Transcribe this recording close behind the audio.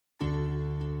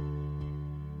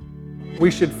We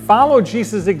should follow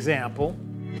Jesus' example,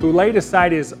 who laid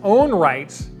aside his own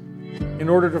rights in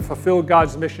order to fulfill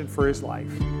God's mission for his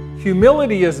life.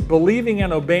 Humility is believing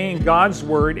and obeying God's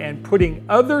word and putting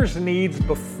others' needs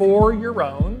before your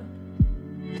own.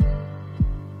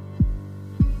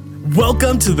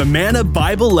 Welcome to the Manna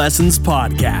Bible Lessons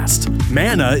Podcast.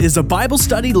 Manna is a Bible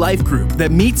study life group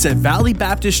that meets at Valley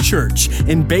Baptist Church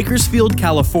in Bakersfield,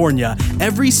 California,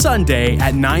 every Sunday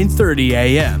at 9:30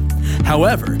 a.m.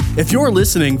 However, if you're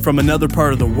listening from another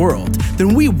part of the world,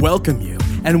 then we welcome you,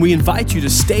 and we invite you to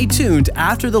stay tuned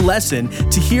after the lesson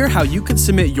to hear how you can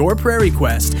submit your prayer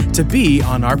request to be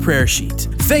on our prayer sheet.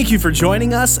 Thank you for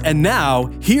joining us, and now,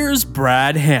 here's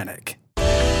Brad Hannock.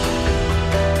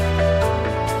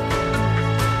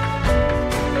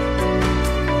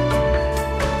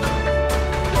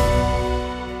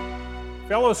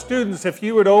 Fellow students, if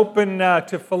you would open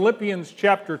to Philippians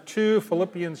chapter 2,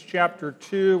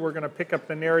 we're going to pick up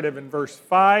the narrative in verse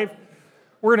 5.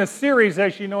 We're in a series,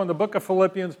 as you know, in the book of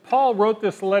Philippians. Paul wrote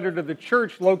this letter to the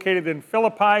church located in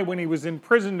Philippi when he was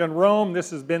imprisoned in Rome.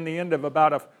 This has been the end of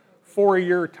about a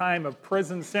 4-year time of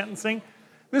prison sentencing.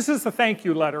 This is a thank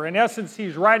you letter. In essence,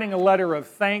 he's writing a letter of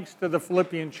thanks to the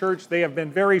Philippian church. They have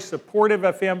been very supportive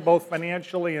of him, both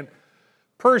financially and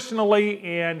personally,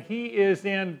 and he is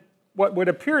in what would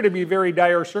appear to be very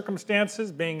dire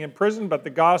circumstances, being in prison, but the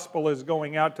gospel is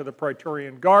going out to the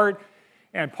Praetorian Guard.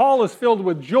 And Paul is filled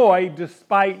with joy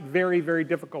despite very, very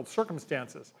difficult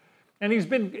circumstances. And he's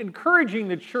been encouraging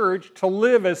the church to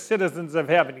live as citizens of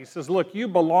heaven. He says, look, you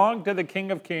belong to the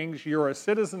King of Kings. You're a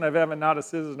citizen of heaven, not a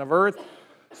citizen of earth.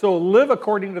 So live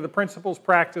according to the principles,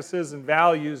 practices, and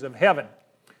values of heaven.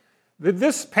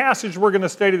 This passage we're going to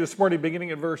study this morning,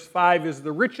 beginning at verse 5, is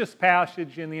the richest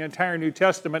passage in the entire New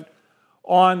Testament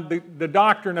on the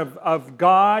doctrine of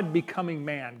God becoming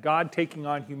man, God taking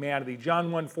on humanity.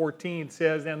 John 1:14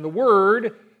 says, and the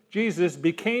Word, Jesus,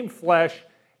 became flesh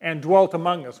and dwelt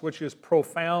among us, which is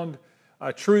profound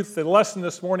truth. The lesson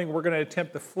this morning, we're going to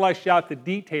attempt to flesh out the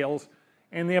details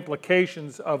and the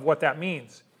implications of what that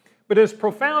means. But as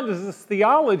profound as this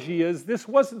theology is, this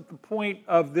wasn't the point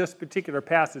of this particular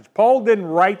passage. Paul didn't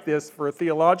write this for a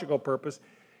theological purpose.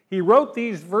 He wrote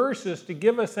these verses to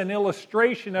give us an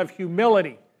illustration of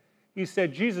humility. He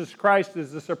said Jesus Christ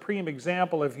is the supreme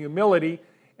example of humility,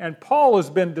 and Paul has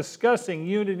been discussing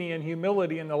unity and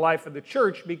humility in the life of the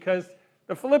church because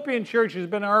the Philippian church has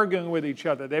been arguing with each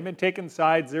other. They've been taking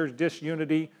sides. There's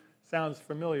disunity. Sounds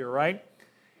familiar, right?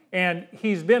 And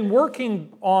he's been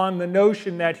working on the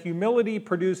notion that humility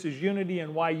produces unity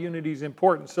and why unity is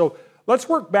important. So let's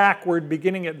work backward,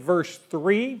 beginning at verse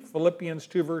 3, Philippians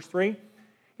 2, verse 3.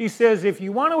 He says, if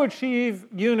you want to achieve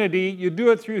unity, you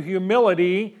do it through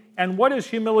humility. And what does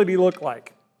humility look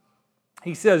like?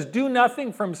 He says, do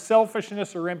nothing from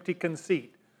selfishness or empty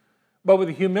conceit, but with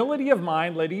humility of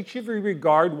mind, let each of you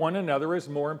regard one another as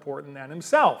more important than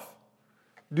himself.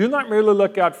 Do not merely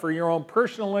look out for your own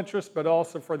personal interests, but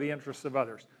also for the interests of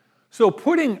others. So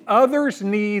putting others'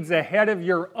 needs ahead of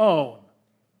your own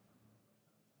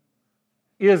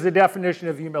is the definition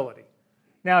of humility.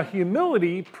 Now,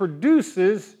 humility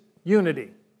produces unity.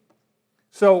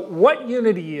 So what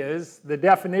unity is, the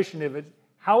definition of it,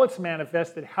 how it's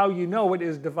manifested, how you know it,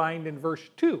 is defined in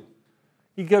verse 2.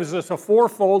 He gives us a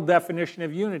fourfold definition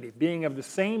of unity: being of the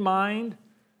same mind,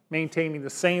 maintaining the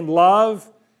same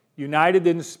love, united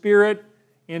in spirit,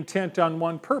 intent on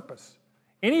one purpose.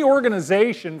 Any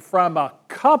organization, from a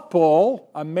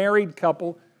couple, a married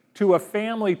couple, to a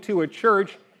family, to a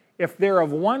church, if they're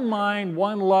of one mind,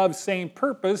 one love, same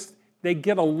purpose, they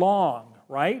get along,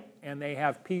 right? And they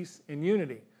have peace and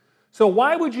unity. So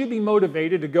why would you be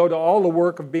motivated to go to all the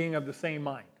work of being of the same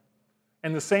mind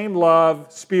and the same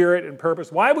love, spirit, and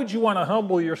purpose? Why would you want to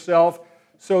humble yourself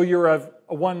so you're of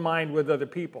one mind with other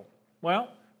people? Well,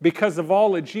 because of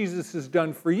all that Jesus has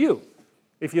done for you.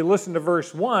 If you listen to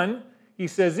verse 1, he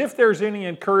says, if there's any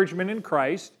encouragement in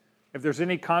Christ, if there's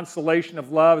any consolation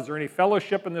of love, is there any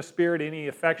fellowship in the Spirit, any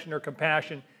affection or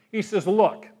compassion? He says,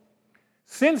 look,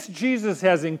 since Jesus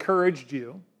has encouraged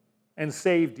you and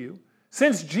saved you,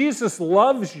 since Jesus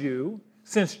loves you,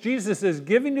 since Jesus has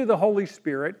given you the Holy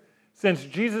Spirit, since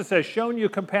Jesus has shown you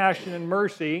compassion and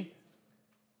mercy,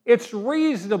 it's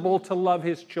reasonable to love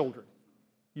his children,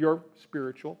 your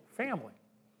spiritual family.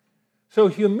 So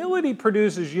humility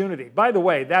produces unity. By the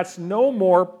way, that's no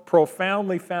more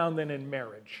profoundly found than in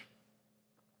marriage.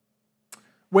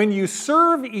 When you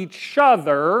serve each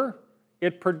other,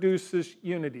 it produces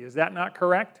unity. Is that not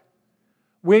correct?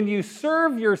 When you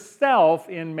serve yourself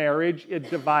in marriage, it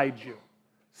divides you.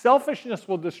 Selfishness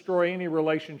will destroy any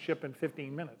relationship in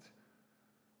 15 minutes.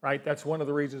 right? That's one of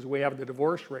the reasons we have the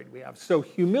divorce rate we have. So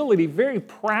humility, very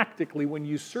practically, when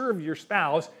you serve your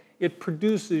spouse, it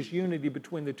produces unity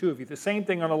between the two of you. The same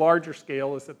thing on a larger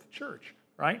scale is at the church,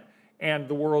 right? And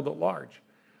the world at large.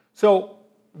 So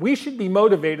we should be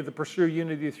motivated to pursue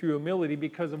unity through humility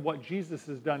because of what Jesus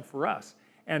has done for us.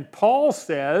 And Paul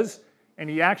says, and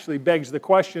he actually begs the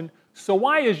question, so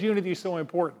why is unity so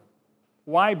important?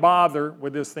 Why bother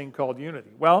with this thing called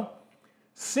unity? Well,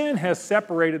 sin has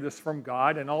separated us from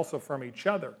God and also from each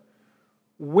other.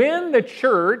 When the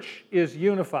church is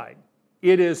unified,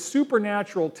 it is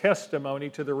supernatural testimony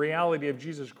to the reality of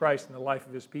Jesus Christ in the life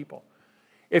of his people.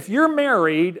 If you're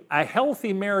married, a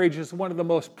healthy marriage is one of the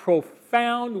most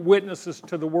profound witnesses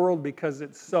to the world because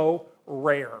it's so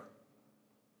rare.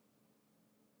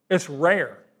 It's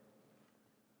rare.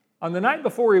 On the night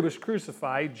before he was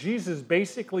crucified, Jesus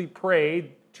basically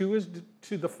prayed to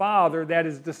the Father that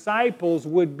his disciples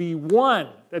would be one,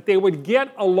 that they would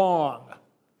get along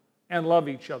and love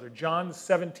each other. John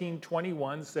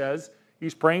 17:21 says,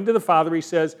 he's praying to the Father, he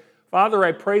says, Father,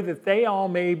 I pray that they all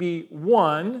may be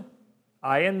one,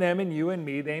 I and them and you and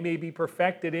me, they may be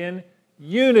perfected in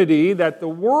unity, that the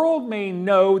world may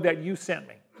know that you sent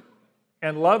me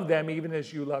and love them even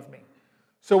as you love me.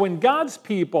 So when God's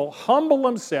people humble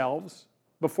themselves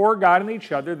before God and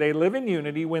each other, they live in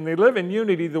unity. When they live in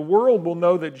unity, the world will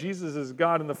know that Jesus is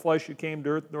God in the flesh who came to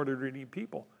earth in order to redeem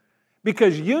people.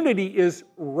 Because unity is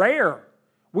rare.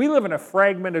 We live in a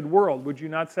fragmented world, would you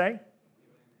not say?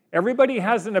 Everybody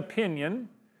has an opinion,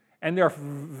 and they're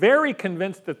very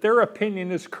convinced that their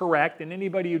opinion is correct, and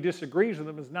anybody who disagrees with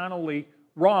them is not only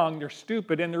wrong, they're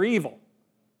stupid, and they're evil.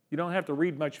 You don't have to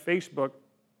read much Facebook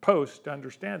posts to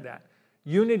understand that.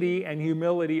 Unity and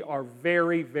humility are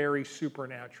very, very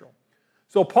supernatural.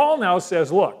 So Paul now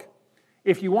says, look,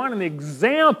 if you want an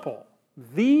example,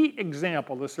 the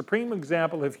supreme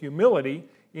example of humility,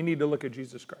 you need to look at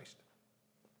Jesus Christ.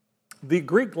 The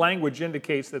Greek language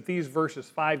indicates that these verses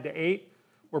 5 to 8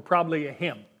 were probably a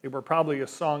hymn. They were probably a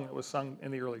song that was sung in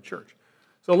the early church.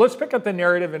 So let's pick up the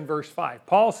narrative in verse 5.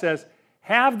 Paul says,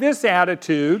 have this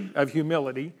attitude of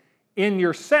humility in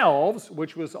yourselves,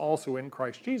 which was also in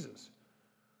Christ Jesus,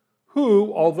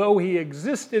 who, although he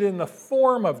existed in the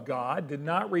form of God, did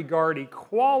not regard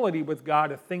equality with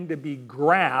God a thing to be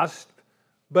grasped,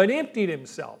 but emptied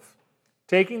himself,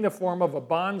 taking the form of a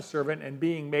bondservant and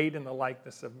being made in the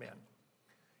likeness of men.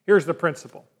 Here's the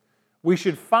principle. We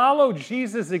should follow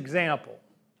Jesus' example,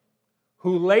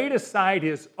 who laid aside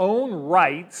his own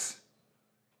rights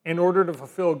in order to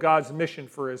fulfill God's mission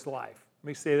for his life. Let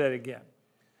me say that again.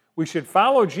 We should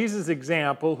follow Jesus'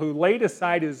 example, who laid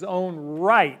aside his own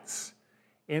rights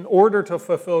in order to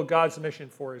fulfill God's mission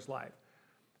for his life.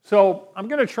 So I'm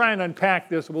going to try and unpack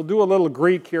this. We'll do a little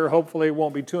Greek here. Hopefully it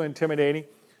won't be too intimidating.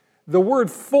 The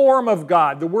word form of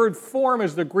God. The word form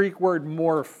is the Greek word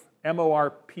morph,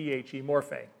 M-O-R-P-H-E,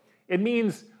 morphe. It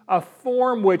means a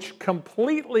form which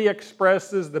completely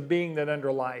expresses the being that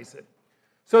underlies it.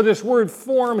 So this word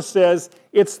form says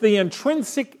it's the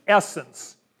intrinsic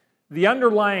essence, the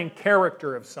underlying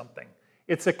character of something.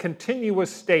 It's a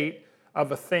continuous state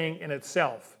of a thing in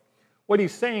itself. What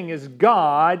he's saying is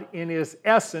God, in his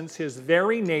essence, his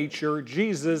very nature,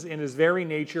 Jesus, in his very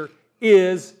nature,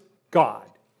 is God.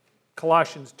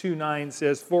 Colossians 2:9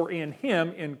 says, for in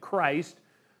him, in Christ,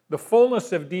 the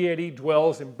fullness of deity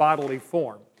dwells in bodily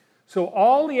form. So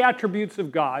all the attributes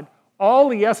of God, all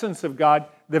the essence of God,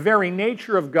 the very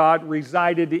nature of God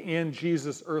resided in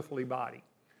Jesus' earthly body.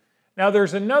 Now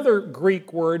there's another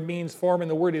Greek word means form,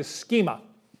 and the word is schema,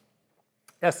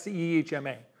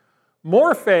 S-C-E-H-M-A.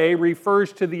 Morphe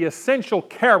refers to the essential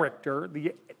character,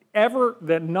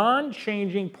 the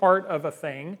non-changing part of a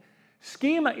thing.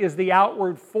 Schema is the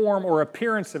outward form or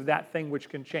appearance of that thing which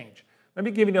can change. Let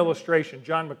me give you an illustration.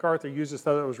 John MacArthur uses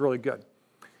that. It was really good.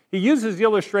 He uses the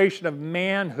illustration of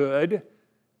manhood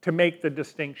to make the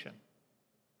distinction.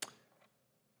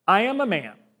 I am a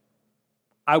man.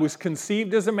 I was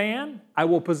conceived as a man. I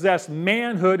will possess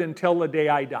manhood until the day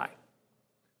I die.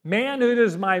 Manhood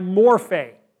is my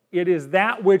morphe. It is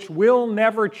that which will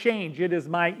never change. It is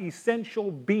my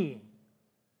essential being.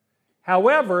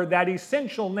 However, that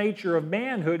essential nature of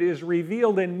manhood is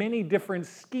revealed in many different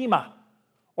schema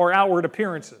or outward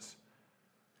appearances.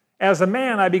 As a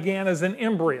man, I began as an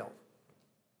embryo.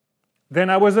 Then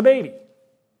I was a baby.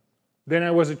 Then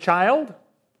I was a child,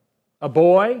 a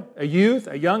boy, a youth,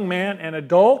 a young man, an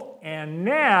adult, and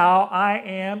now I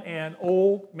am an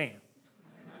old man.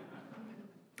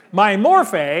 My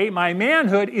morphe, my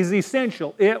manhood, is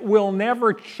essential. It will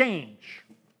never change.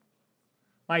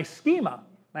 My schema,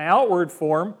 my outward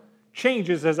form,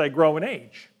 changes as I grow in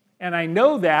age. And I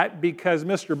know that because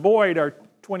Mr. Boyd, our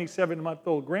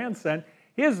 27-month-old grandson,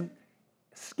 his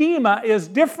schema is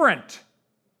different.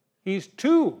 He's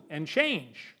 2 and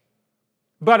change.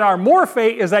 But our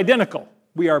morphe is identical.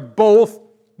 We are both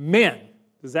men.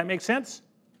 Does that make sense?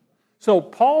 So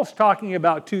Paul's talking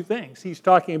about 2 things. He's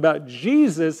talking about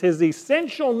Jesus, his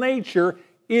essential nature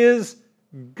is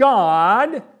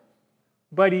God,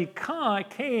 but he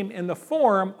came in the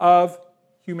form of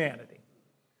humanity.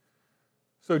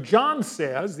 So John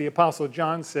says, the Apostle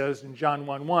John says in John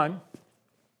 1:1,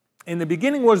 in the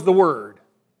beginning was the Word.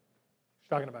 He's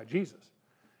talking about Jesus.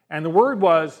 And the Word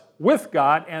was with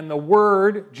God, and the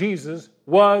Word, Jesus,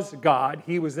 was God.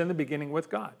 He was in the beginning with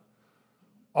God.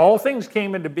 All things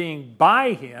came into being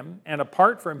by him, and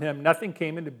apart from him, nothing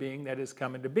came into being that has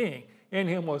come into being. In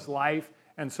him was life,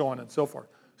 and so on and so forth.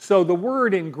 So the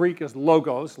word in Greek is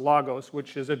logos,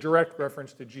 which is a direct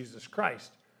reference to Jesus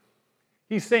Christ.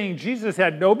 He's saying Jesus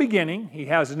had no beginning, he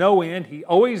has no end, he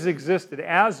always existed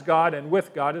as God and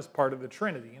with God as part of the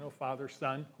Trinity. Father,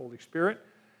 Son, Holy Spirit.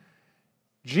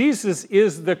 Jesus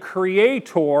is the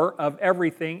creator of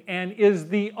everything and is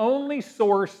the only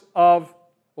source of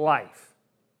life.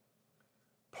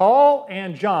 Paul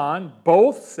and John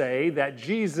both say that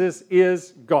Jesus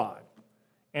is God.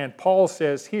 And Paul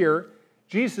says here,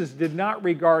 Jesus did not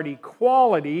regard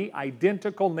equality,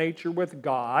 identical nature with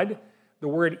God. The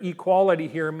word equality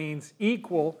here means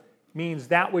equal, means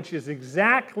that which is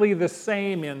exactly the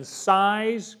same in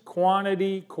size,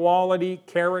 quantity, quality,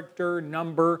 character,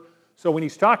 number. So when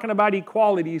he's talking about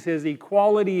equality, he says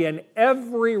equality in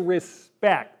every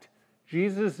respect.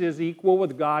 Jesus is equal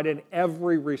with God in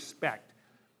every respect.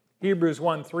 Hebrews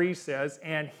 1:3 says,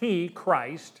 and he,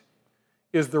 Christ,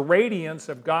 is the radiance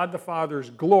of God the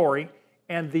Father's glory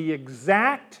and the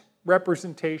exact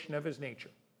representation of his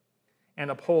nature, and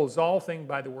upholds all things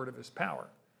by the word of his power.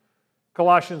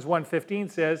 Colossians 1:15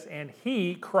 says, and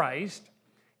he, Christ,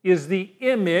 is the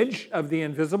image of the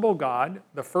invisible God,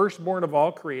 the firstborn of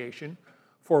all creation,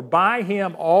 for by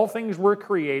him all things were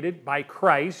created, by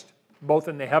Christ, both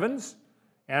in the heavens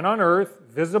and on earth,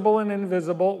 visible and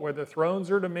invisible, whether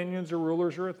thrones or dominions or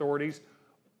rulers or authorities,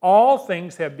 all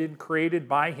things have been created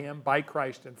by him, by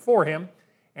Christ, and for him,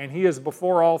 and he is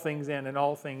before all things, and in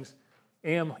all things,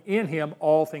 in him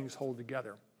all things hold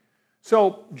together.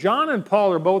 So John and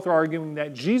Paul are both arguing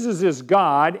that Jesus is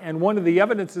God, and one of the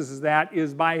evidences of that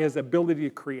is by his ability to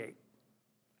create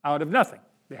out of nothing,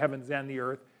 the heavens and the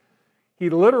earth. He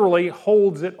literally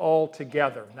holds it all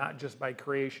together, not just by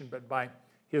creation, but by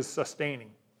his sustaining.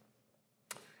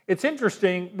 It's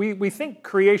interesting, we think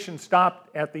creation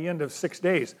stopped at the end of 6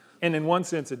 days, and in one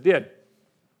sense it did.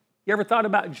 You ever thought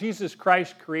about Jesus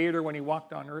Christ, creator, when he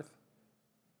walked on earth?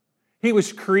 He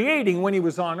was creating when he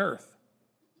was on earth.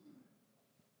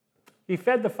 He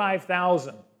fed the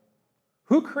 5,000.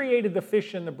 Who created the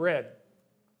fish and the bread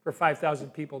for 5,000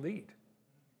 people to eat?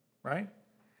 Right?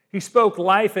 He spoke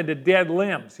life into dead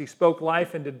limbs. He spoke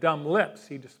life into dumb lips.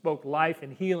 He spoke life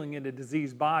and healing into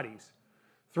diseased bodies.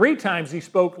 3 times he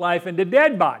spoke life into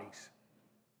dead bodies.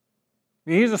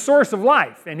 He's a source of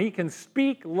life, and he can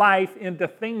speak life into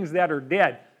things that are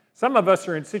dead. Some of us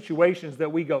are in situations that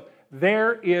we go,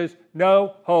 there is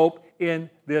no hope in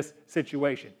this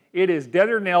situation. It is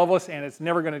deader than Elvis, and it's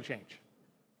never going to change.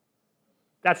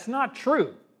 That's not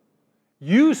true.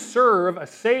 You serve a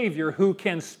Savior who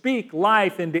can speak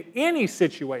life into any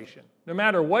situation, no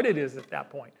matter what it is at that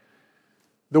point.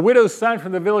 The widow's son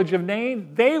from the village of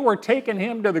Nain, they were taking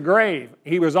him to the grave.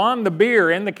 He was on the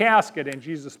bier in the casket, and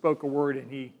Jesus spoke a word,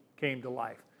 and he came to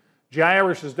life.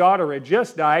 Jairus' daughter had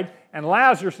just died, and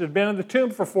Lazarus had been in the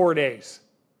tomb for 4 days.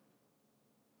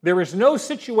 There is no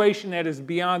situation that is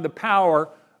beyond the power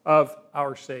of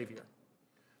our Savior.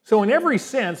 So in every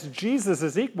sense, Jesus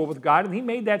is equal with God, and he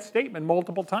made that statement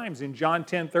multiple times. In John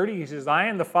 10:30, he says, I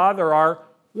and the Father are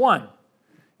one.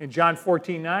 In John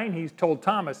 14:9, he's told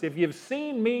Thomas, if you've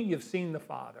seen me, you've seen the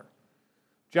Father.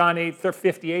 John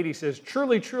 8:58, he says,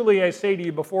 truly, truly, I say to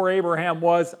you, before Abraham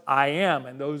was, I am.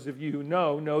 And those of you who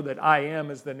know that I am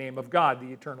is the name of God,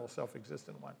 the eternal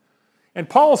self-existent one. And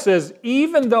Paul says,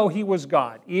 even though he was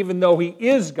God, even though he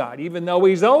is God, even though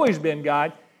he's always been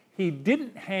God, he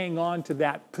didn't hang on to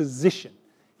that position.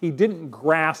 He didn't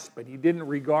grasp it. He didn't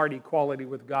regard equality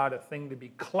with God a thing to be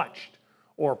clutched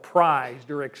or prized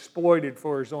or exploited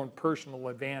for his own personal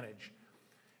advantage.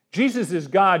 Jesus is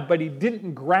God, but he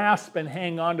didn't grasp and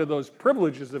hang on to those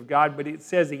privileges of God, but it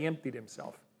says he emptied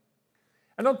himself.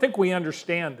 I don't think we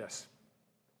understand this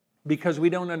because we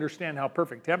don't understand how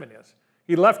perfect heaven is.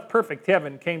 He left perfect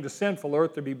heaven, came to sinful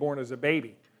earth to be born as a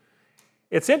baby.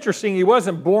 It's interesting, he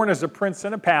wasn't born as a prince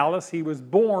in a palace. He was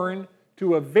born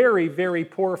to a very, very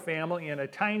poor family in a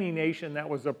tiny nation that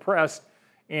was oppressed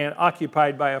and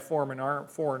occupied by a foreign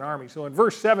army. So in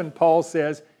verse 7, Paul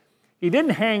says, he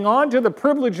didn't hang on to the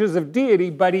privileges of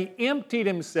deity, but he emptied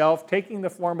himself, taking the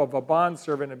form of a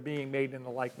bondservant and being made in the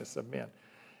likeness of men.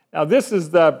 Now this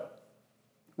is the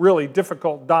really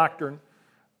difficult doctrine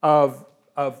of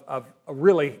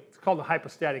really, it's called the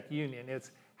hypostatic union.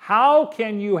 It's how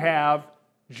can you have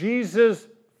Jesus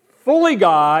fully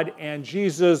God and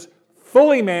Jesus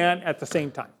fully man at the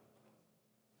same time?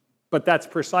 But that's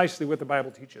precisely what the Bible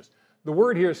teaches. The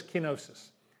word here is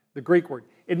kenosis, the Greek word.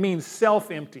 It means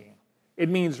self-emptying. It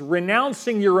means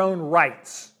renouncing your own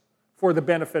rights for the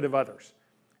benefit of others.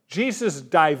 Jesus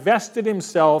divested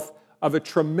himself of a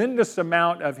tremendous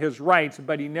amount of his rights,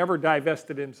 but he never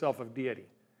divested himself of deity.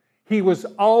 He was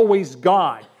always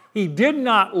God. He did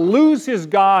not lose his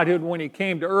godhood when he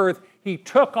came to earth. He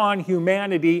took on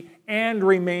humanity and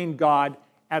remained God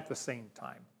at the same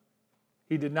time.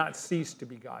 He did not cease to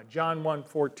be God. John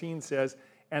 1:14 says,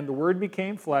 and the Word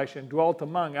became flesh and dwelt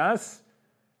among us.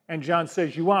 And John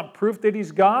says, you want proof that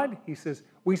he's God? He says,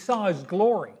 we saw his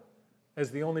glory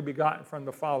as the only begotten from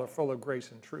the Father, full of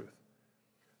grace and truth.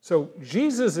 So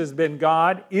Jesus has been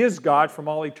God, is God from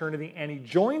all eternity, and he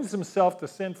joins himself to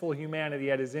sinful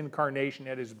humanity at his incarnation,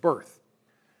 at his birth.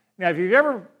 Now, if you've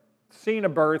ever seen a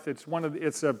birth,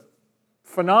 it's a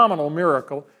phenomenal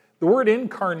miracle. The word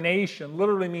incarnation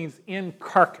literally means in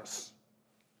carcass.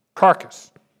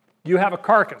 Carcass. You have a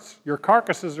carcass. Your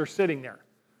carcasses are sitting there.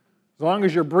 As long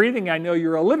as you're breathing, I know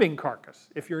you're a living carcass.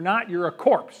 If you're not, you're a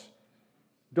corpse.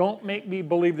 Don't make me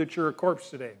believe that you're a corpse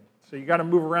today. So you got to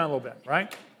move around a little bit,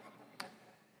 right?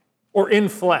 Or in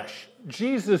flesh.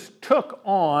 Jesus took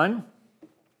on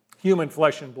human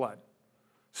flesh and blood.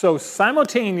 So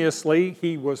simultaneously,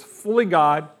 he was fully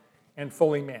God and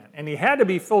fully man. And he had to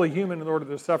be fully human in order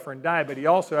to suffer and die, but he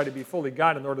also had to be fully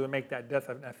God in order to make that death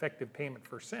an effective payment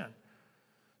for sin.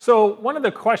 So one of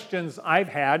the questions I've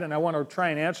had, and I want to try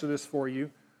and answer this for you,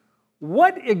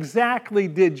 what exactly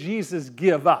did Jesus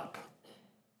give up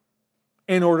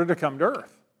in order to come to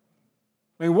earth?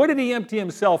 I mean, what did he empty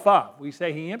himself of? We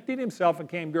say he emptied himself and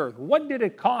came to earth. What did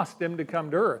it cost him to come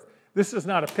to earth? This is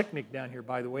not a picnic down here,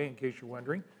 by the way, in case you're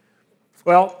wondering.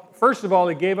 Well, first of all,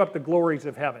 he gave up the glories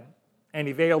of heaven, and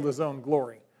he veiled his own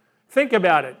glory. Think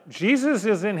about it. Jesus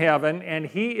is in heaven, and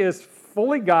he is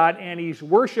fully God, and he's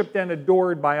worshipped and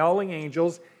adored by all the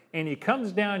angels, and he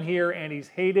comes down here, and he's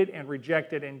hated and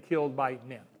rejected and killed by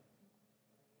men.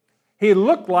 He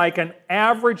looked like an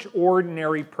average,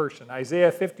 ordinary person.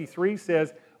 Isaiah 53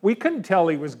 says, we couldn't tell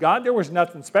he was God. There was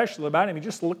nothing special about him. He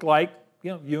just looked like,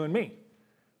 you and me.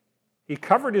 He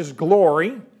covered his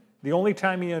glory. The only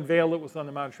time he unveiled it was on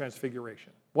the Mount of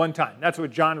Transfiguration. One time. That's what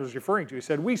John was referring to. He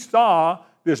said, we saw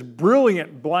this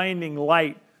brilliant, blinding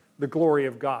light, the glory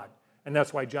of God. And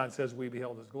that's why John says we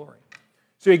beheld his glory.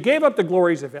 So he gave up the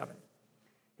glories of heaven.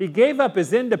 He gave up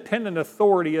his independent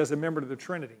authority as a member of the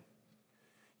Trinity.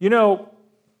 You know,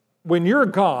 when you're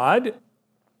God,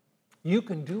 you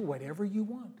can do whatever you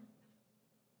want,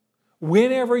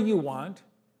 whenever you want,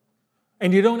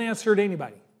 and you don't answer to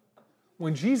anybody.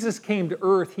 When Jesus came to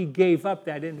earth, he gave up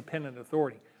that independent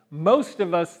authority. Most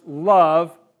of us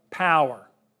love power.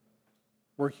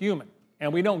 We're human,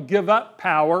 and we don't give up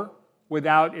power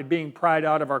without it being pried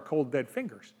out of our cold, dead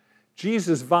fingers.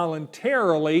 Jesus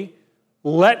voluntarily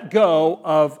let go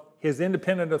of his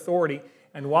independent authority,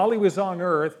 and while he was on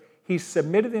earth, he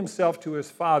submitted himself to his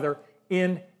Father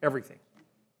in everything.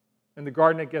 In the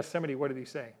Garden of Gethsemane, what did he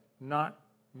say? Not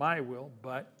my will,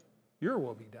 but your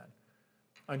will be done.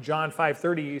 On John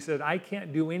 5:30, he said, I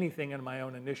can't do anything on my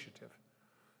own initiative.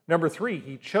 Number 3,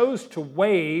 he chose to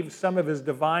waive some of his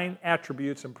divine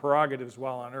attributes and prerogatives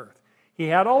while on earth. He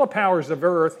had all the powers of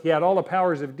earth, he had all the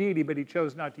powers of deity, but he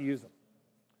chose not to use them.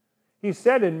 He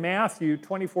said in Matthew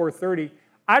 24:30,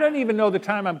 I don't even know the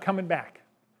time I'm coming back.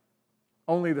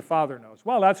 Only the Father knows.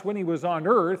 Well, that's when he was on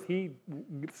earth. He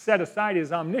set aside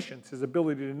his omniscience, his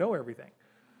ability to know everything.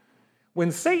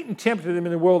 When Satan tempted him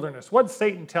in the wilderness, what did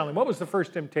Satan tell him? What was the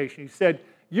first temptation? He said,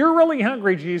 you're really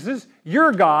hungry, Jesus.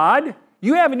 You're God.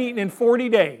 You haven't eaten in 40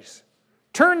 days.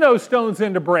 Turn those stones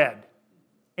into bread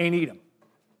and eat them.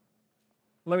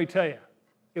 Let me tell you,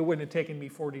 it wouldn't have taken me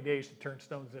 40 days to turn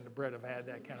stones into bread if I had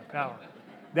that kind of power.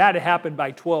 That happened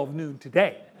by 12 noon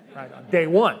today, right, on day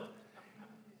 1.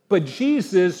 But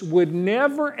Jesus would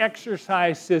never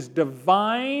exercise his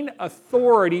divine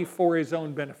authority for his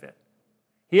own benefit.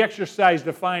 He exercised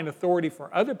divine authority for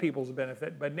other people's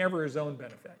benefit, but never his own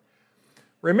benefit.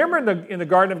 Remember in the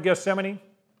Garden of Gethsemane?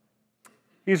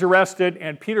 He's arrested,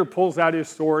 and Peter pulls out his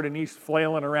sword, and he's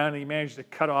flailing around, and he managed to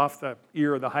cut off the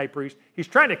ear of the high priest. He's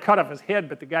trying to cut off his head,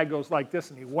 but the guy goes like this,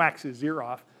 and he whacks his ear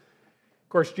off.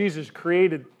 course, Jesus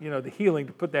created, the healing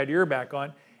to put that ear back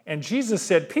on. And Jesus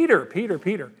said, Peter, Peter,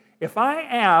 Peter, if I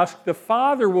ask, the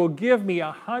Father will give me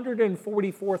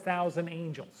 144,000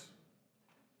 angels.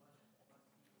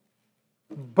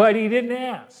 But he didn't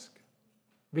ask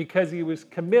because he was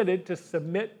committed to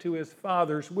submit to his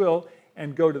Father's will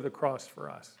and go to the cross for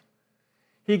us.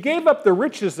 He gave up the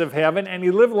riches of heaven and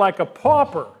he lived like a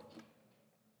pauper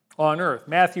on earth.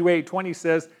 Matthew 8:20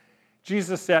 says,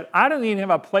 Jesus said, I don't even have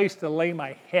a place to lay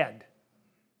my head.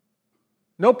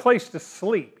 No place to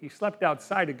sleep. He slept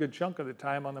outside a good chunk of the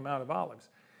time on the Mount of Olives.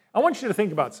 I want you to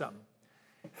think about something.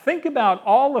 Think about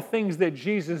all the things that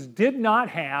Jesus did not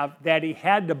have that he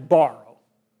had to borrow.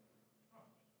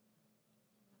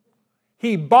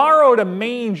 He borrowed a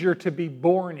manger to be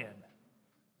born in.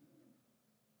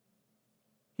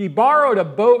 He borrowed a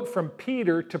boat from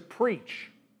Peter to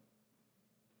preach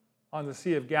on the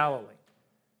Sea of Galilee.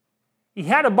 He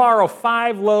had to borrow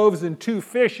 5 loaves and 2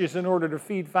 fishes in order to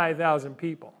feed 5,000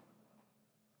 people.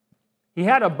 He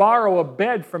had to borrow a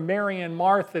bed from Mary and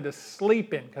Martha to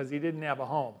sleep in because he didn't have a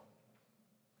home.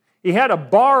 He had to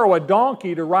borrow a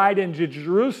donkey to ride into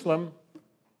Jerusalem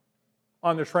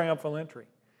on the triumphal entry.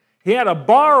 He had to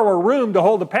borrow a room to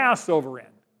hold the Passover in.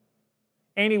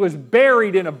 And he was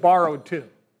buried in a borrowed tomb.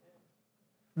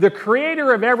 The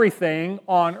creator of everything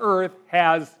on earth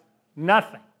has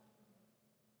nothing.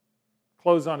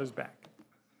 Clothes on his back.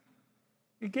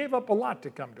 He gave up a lot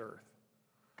to come to earth.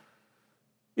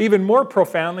 Even more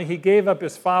profoundly, he gave up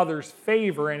his Father's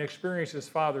favor and experienced his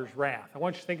Father's wrath. I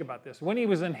want you to think about this. When he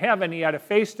was in heaven, he had a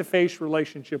face-to-face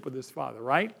relationship with his Father,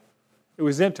 right? It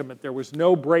was intimate. There was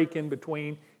no break in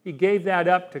between. He gave that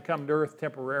up to come to earth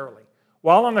temporarily.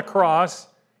 While on the cross,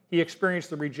 he experienced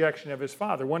the rejection of his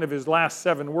Father. One of his last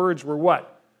 7 words were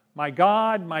what? My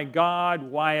God,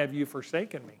 why have you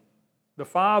forsaken me? The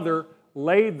Father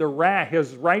laid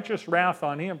his righteous wrath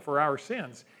on him for our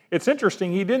sins. It's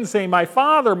interesting, he didn't say, my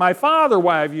Father,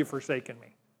 why have you forsaken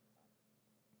me?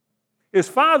 His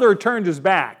Father turned his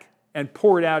back and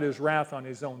poured out his wrath on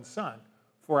his own Son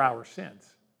for our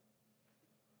sins.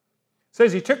 It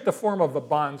says he took the form of a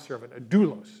bondservant, a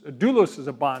doulos. A doulos is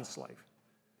a bondslave.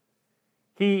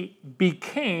 He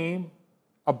became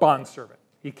a bondservant.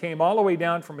 He came all the way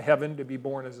down from heaven to be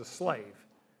born as a slave.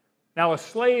 Now, a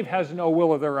slave has no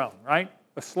will of their own, right?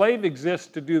 A slave exists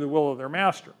to do the will of their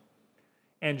master.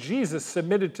 And Jesus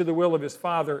submitted to the will of his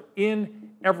Father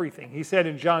in everything. He said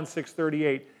in John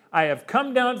 6:38, I have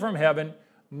come down from heaven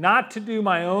not to do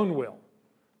my own will,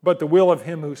 but the will of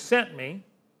him who sent me.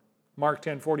 Mark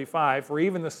 10:45, for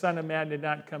even the Son of Man did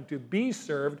not come to be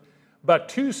served, but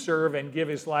to serve and give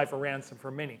his life a ransom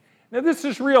for many. Now, this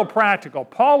is real practical.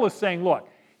 Paul is saying, look,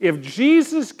 if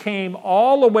Jesus came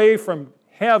all the way from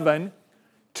heaven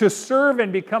to serve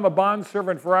and become a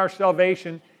bondservant for our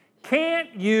salvation,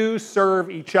 can't you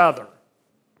serve each other?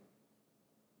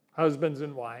 Husbands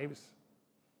and wives,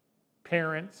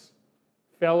 parents,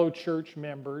 fellow church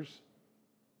members.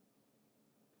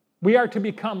 We are to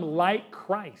become like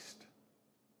Christ.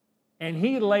 And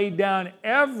he laid down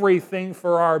everything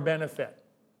for our benefit.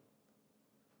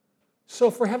 So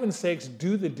for heaven's sakes,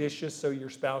 do the dishes so your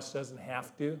spouse doesn't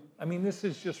have to. I mean, this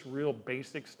is just real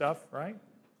basic stuff, right?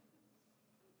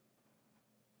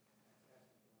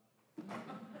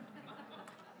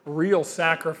 Real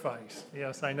sacrifice.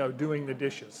 Yes, I know, doing the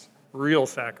dishes. Real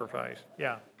sacrifice,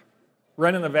 yeah.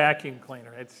 Running the vacuum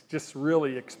cleaner. It's just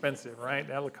really expensive, right?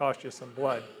 That'll cost you some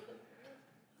blood.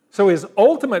 So his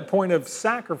ultimate point of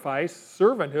sacrifice,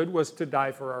 servanthood, was to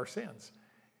die for our sins.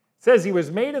 It says he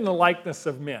was made in the likeness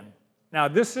of men. Now,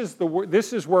 this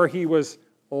is where he was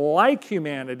like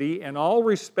humanity in all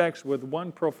respects with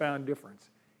one profound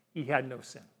difference. He had no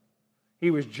sin.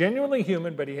 He was genuinely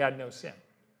human, but he had no sin.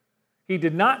 He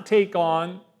did not take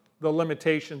on the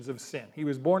limitations of sin. He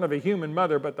was born of a human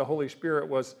mother, but the Holy Spirit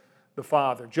was the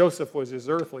father. Joseph was his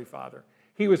earthly father.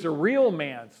 He was a real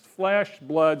man, flesh,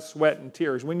 blood, sweat, and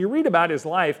tears. When you read about his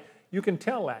life, you can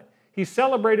tell that. He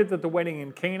celebrated at the wedding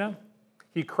in Cana.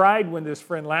 He cried when his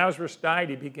friend Lazarus died.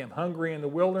 He became hungry in the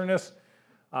wilderness.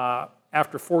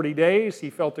 After 40 days, he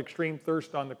felt extreme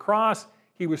thirst on the cross.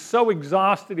 He was so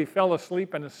exhausted, he fell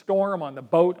asleep in a storm on the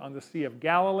boat on the Sea of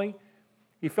Galilee.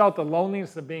 He felt the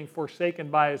loneliness of being forsaken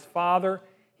by his Father.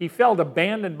 He felt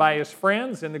abandoned by his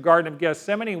friends in the Garden of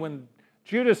Gethsemane when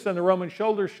Judas and the Roman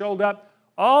soldiers showed up.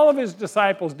 All of his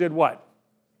disciples did what?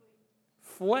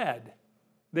 Fled.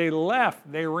 They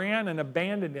left. They ran and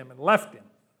abandoned him and left him.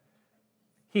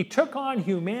 He took on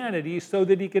humanity so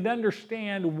that he could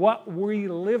understand what we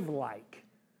live like,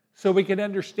 so we could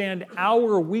understand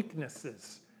our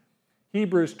weaknesses.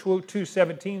 Hebrews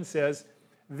 2:17 says,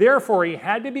 Therefore he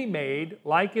had to be made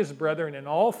like his brethren in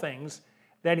all things,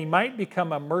 that he might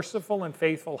become a merciful and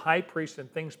faithful high priest in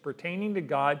things pertaining to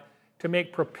God, to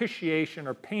make propitiation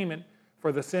or payment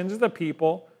for the sins of the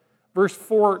people.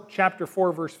 Chapter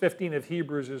 4, verse 15 of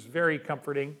Hebrews is very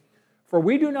comforting. For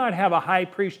we do not have a high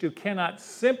priest who cannot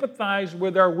sympathize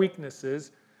with our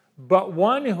weaknesses, but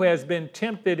one who has been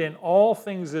tempted in all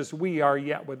things as we are,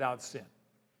 yet without sin.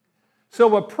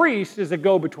 So a priest is a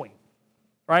go-between,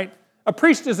 right? A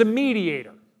priest is a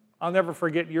mediator. I'll never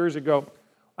forget years ago,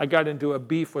 I got into a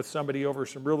beef with somebody over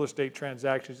some real estate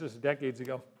transactions, this is decades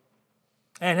ago,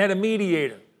 and had a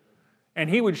mediator. And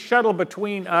he would shuttle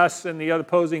between us and the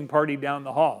opposing party down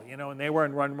the hall, and they were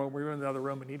in one room, we were in the other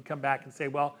room, and he'd come back and say,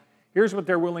 well, here's what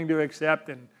they're willing to accept.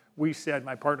 And we said,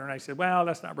 my partner and I said, well,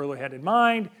 that's not really had in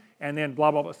mind. And then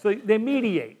blah, blah, blah. So they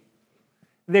mediate.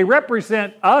 They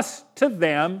represent us to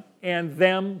them and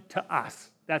them to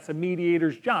us. That's a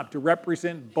mediator's job, to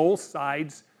represent both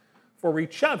sides for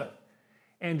each other.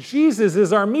 And Jesus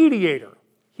is our mediator.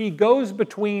 He goes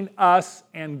between us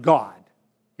and God.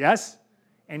 Yes?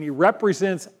 And he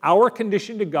represents our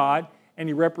condition to God, and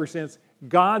he represents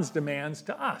God's demands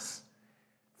to us.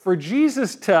 For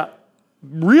Jesus to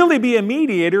really be a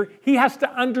mediator, he has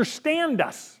to understand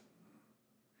us.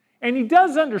 And he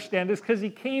does understand us because he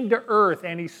came to earth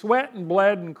and he sweat and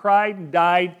bled and cried and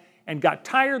died and got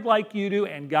tired like you do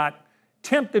and got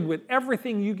tempted with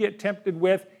everything you get tempted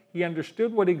with. He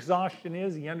understood what exhaustion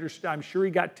is. I'm sure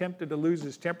he got tempted to lose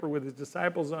his temper with his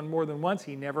disciples on more than once.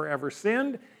 He never ever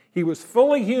sinned. He was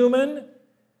fully human,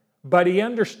 but he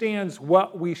understands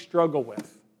what we struggle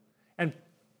with. And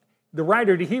the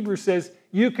writer to Hebrews says,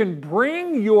 you can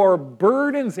bring your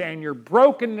burdens and your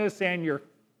brokenness and your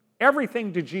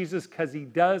everything to Jesus because he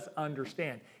does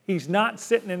understand. He's not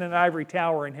sitting in an ivory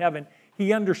tower in heaven.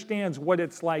 He understands what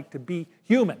it's like to be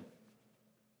human.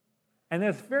 And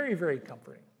that's very, very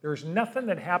comforting. There's nothing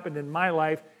that happened in my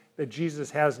life that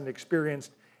Jesus hasn't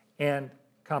experienced and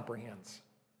comprehends.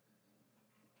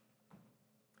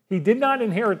 He did not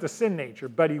inherit the sin nature,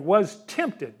 but he was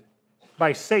tempted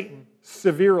by Satan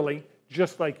severely,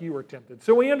 just like you were tempted.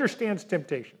 So he understands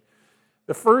temptation.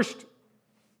 The first,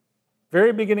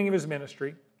 very beginning of his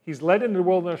ministry, he's led into the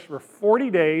wilderness for 40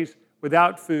 days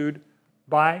without food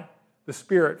by the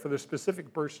Spirit for the specific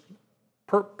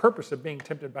purpose of being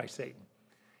tempted by Satan.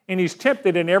 And he's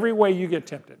tempted in every way you get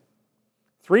tempted.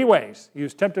 3 ways. He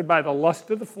was tempted by the lust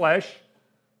of the flesh.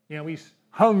 He's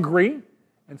hungry.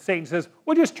 And Satan says,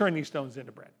 well, just turn these stones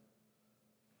into bread.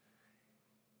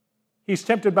 He's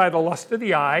tempted by the lust of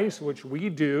the eyes, which we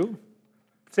do.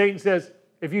 Satan says,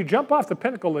 if you jump off the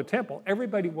pinnacle of the temple,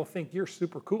 everybody will think you're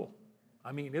super cool.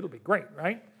 It'll be great,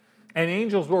 right? And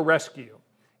angels will rescue you.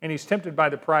 And he's tempted by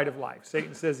the pride of life.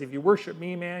 Satan says, if you worship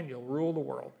me, man, you'll rule the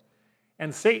world.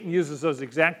 And Satan uses those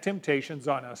exact temptations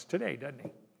on us today, doesn't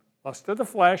he? Lust of the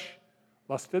flesh,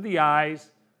 lust of the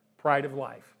eyes, pride of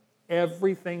life.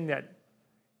 Everything that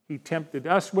he tempted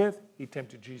us with, he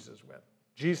tempted Jesus with.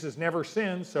 Jesus never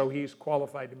sinned, so he's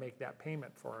qualified to make that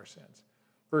payment for our sins.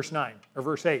 Verse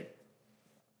 8.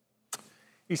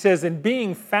 He says, in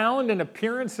being found in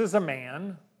appearance as a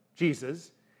man,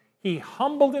 Jesus, he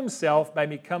humbled himself by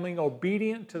becoming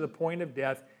obedient to the point of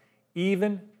death,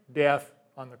 even death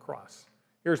on the cross.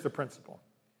 Here's the principle.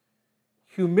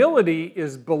 Humility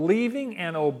is believing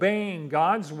and obeying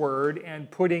God's word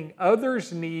and putting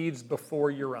others' needs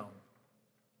before your own.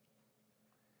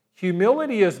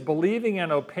 Humility is believing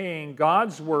and obeying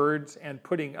God's words and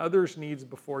putting others' needs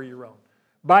before your own.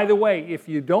 By the way, if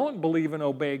you don't believe and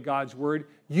obey God's word,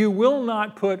 you will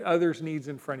not put others' needs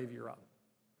in front of your own.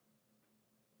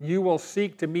 You will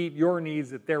seek to meet your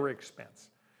needs at their expense.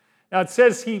 Now it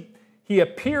says he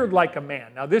appeared like a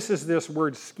man. Now this is this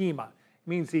word schema. It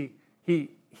means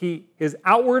his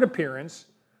outward appearance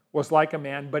was like a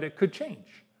man, but it could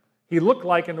change. He looked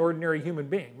like an ordinary human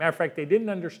being. Matter of fact, they didn't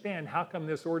understand how come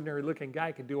this ordinary looking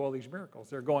guy could do all these miracles.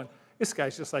 They're going, this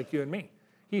guy's just like you and me.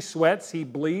 He sweats, he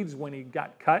bleeds when he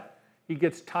got cut, he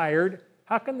gets tired.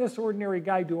 How can this ordinary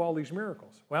guy do all these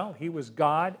miracles? Well, he was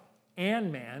God and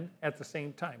man at the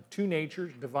same time. 2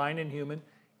 natures, divine and human,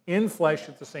 in flesh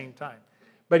at the same time.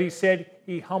 But he said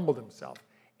he humbled himself.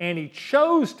 And he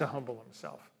chose to humble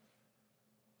himself.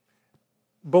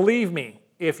 Believe me,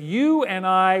 if you and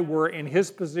I were in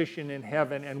his position in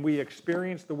heaven and we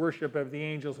experienced the worship of the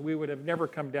angels, we would have never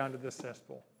come down to this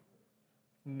cesspool.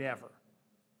 Never.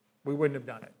 We wouldn't have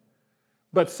done it.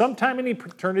 But sometime in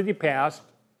eternity past,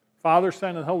 Father,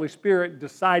 Son, and Holy Spirit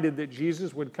decided that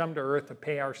Jesus would come to earth to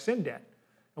pay our sin debt.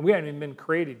 And we hadn't even been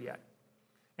created yet.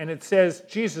 And it says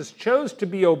Jesus chose to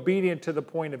be obedient to the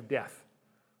point of death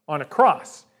on a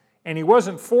cross. And he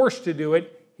wasn't forced to do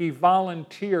it. he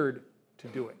volunteered to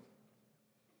do it.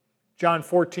 John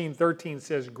 14:13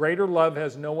 says, greater love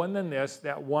has no one than this,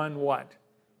 that one what?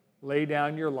 Lay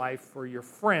down your life for your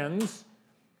friends.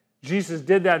 Jesus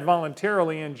did that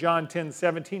voluntarily in John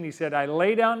 10:17. He said, I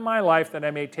lay down my life that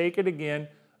I may take it again.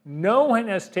 No one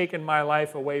has taken my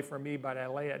life away from me, but I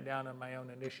lay it down on my own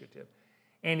initiative.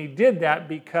 And he did that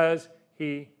because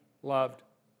he loved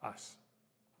us.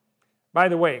 By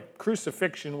the way,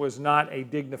 crucifixion was not a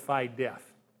dignified death.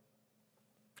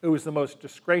 It was the most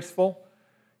disgraceful,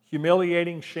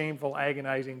 humiliating, shameful,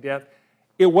 agonizing death.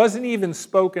 It wasn't even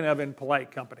spoken of in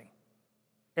polite company,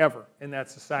 ever, in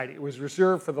that society. It was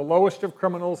reserved for the lowest of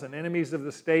criminals and enemies of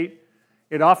the state.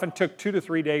 It often took 2 to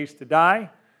 3 days to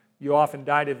die. You often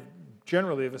died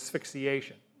generally of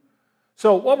asphyxiation.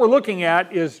 So what we're looking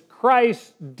at is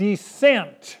Christ's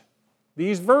descent.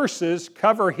 These verses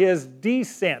cover his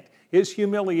descent, his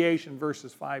humiliation,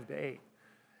 verses 5 to 8.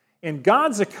 In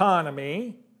God's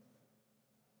economy,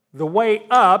 the way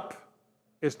up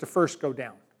is to first go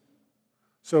down.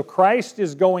 So Christ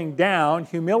is going down,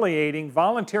 humiliating,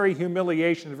 voluntary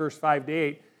humiliation, verse 5 to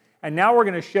 8. And now we're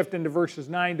going to shift into verses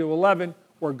 9 to 11,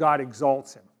 where God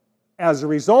exalts him. As a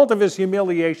result of his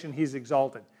humiliation, he's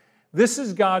exalted. This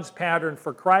is God's pattern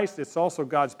for Christ. It's also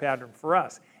God's pattern for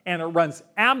us. And it runs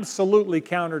absolutely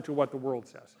counter to what the world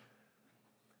says.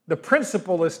 The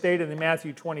principle is stated in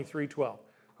Matthew 23:12.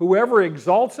 Whoever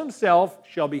exalts himself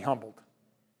shall be humbled.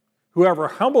 Whoever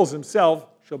humbles himself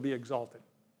shall be exalted.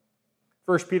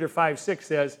 1 Peter 5:6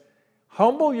 says,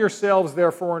 humble yourselves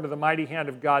therefore under the mighty hand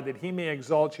of God, that he may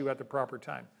exalt you at the proper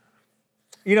time.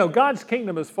 You know, God's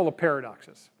kingdom is full of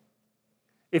paradoxes.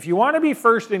 If you want to be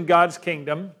first in God's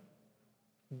kingdom,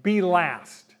 be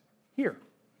last here,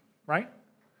 right?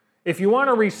 If you want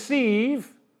to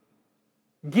receive,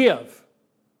 give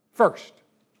first.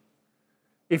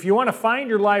 If you want to find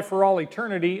your life for all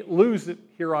eternity, lose it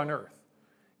here on earth.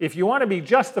 If you want to be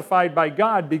justified by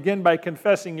God, begin by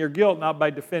confessing your guilt, not by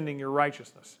defending your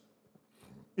righteousness.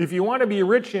 If you want to be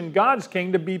rich in God's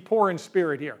kingdom, be poor in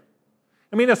spirit here.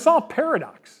 I mean, it's all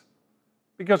paradox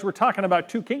because we're talking about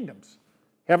two kingdoms.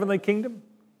 Heavenly kingdom,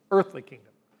 earthly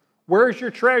kingdom. Where's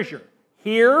your treasure?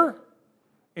 Here,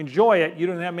 enjoy it. You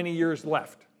don't have many years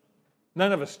left.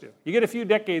 None of us do. You get a few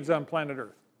decades on planet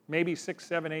Earth. Maybe 6,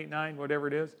 7, 8, 9, whatever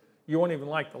it is. You won't even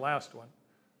like the last one,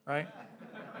 right?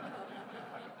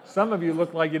 Some of you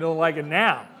look like you don't like it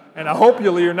now. And I hope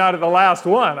you're not at the last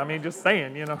one. I mean, just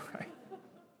saying, you know. Right?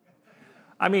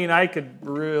 I mean, I could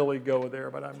really go there,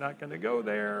 but I'm not going to go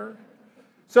there.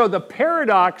 So the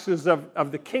paradoxes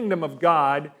of the kingdom of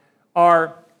God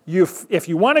are, if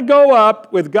you want to go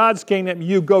up with God's kingdom,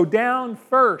 you go down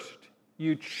first.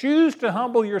 You choose to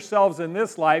humble yourselves in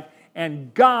this life,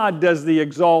 and God does the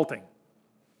exalting.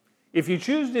 If you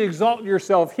choose to exalt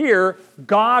yourself here,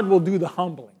 God will do the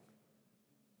humbling.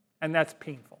 And that's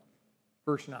painful.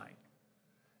 Verse 9.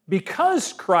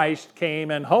 Because Christ came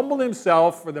and humbled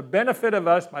himself for the benefit of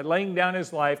us by laying down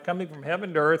his life, coming from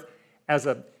heaven to earth as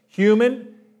a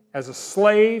human, as a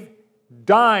slave,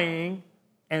 dying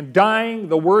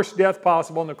the worst death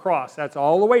possible on the cross. That's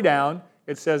all the way down,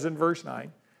 it says in verse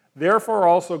 9. Therefore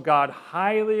also God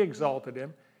highly exalted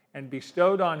him and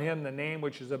bestowed on him the name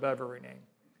which is above every name.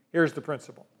 Here's the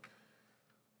principle.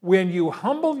 When you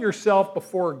humble yourself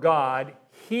before God,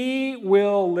 he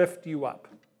will lift you up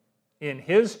in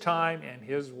his time and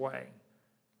his way.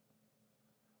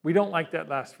 We don't like that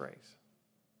last phrase.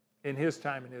 In his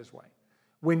time and his way.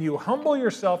 When you humble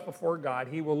yourself before God,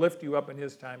 he will lift you up in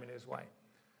his time and his way.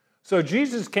 So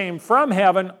Jesus came from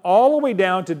heaven all the way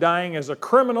down to dying as a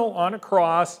criminal on a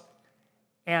cross,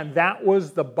 and that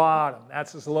was the bottom.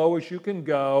 That's as low as you can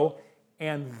go.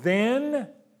 And then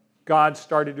God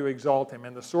started to exalt him,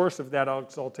 and the source of that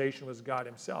exaltation was God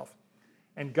himself.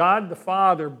 And God the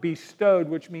Father bestowed,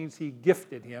 which means he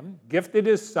gifted him, gifted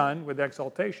his Son with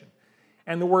exaltation.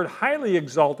 And the word highly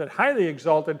exalted,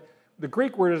 the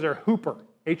Greek word is huper,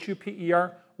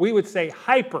 H-U-P-E-R. We would say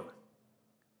hyper.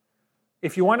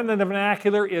 If you want it in the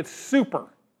vernacular, it's super.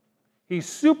 He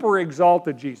super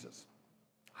exalted Jesus,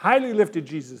 highly lifted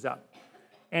Jesus up.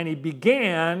 And he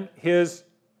began his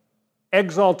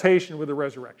exaltation with the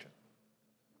resurrection.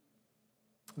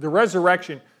 The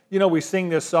resurrection, you know, we sing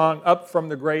this song, up from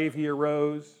the grave he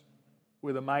arose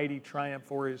with a mighty triumph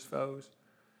for his foes.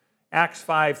 Acts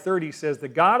 5:30 says, the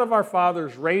God of our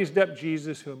fathers raised up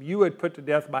Jesus, whom you had put to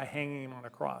death by hanging him on a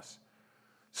cross.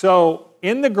 So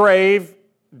in the grave,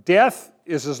 death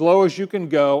is as low as you can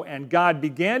go, and God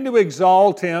began to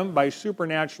exalt him by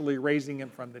supernaturally raising him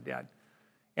from the dead.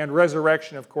 And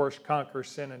resurrection, of course, conquers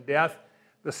sin and death.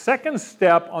 The second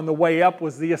step on the way up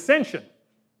was the ascension.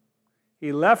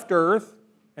 He left earth,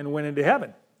 and went into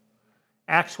heaven.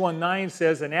 Acts 1:9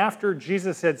 says, and after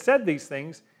Jesus had said these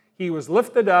things, he was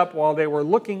lifted up while they were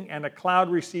looking, and a cloud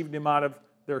received him out of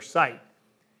their sight.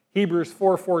 Hebrews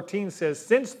 4:14 says,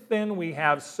 since then we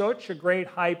have such a great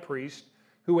high priest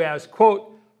who has,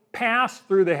 quote, passed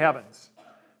through the heavens.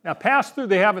 Now, passed through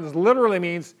the heavens literally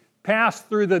means passed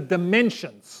through the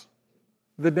dimensions.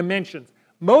 The dimensions.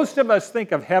 Most of us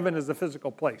think of heaven as a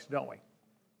physical place, don't we?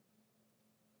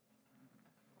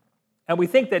 And we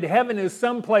think that heaven is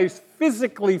someplace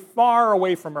physically far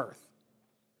away from earth.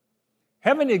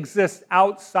 Heaven exists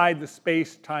outside the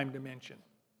space-time dimension.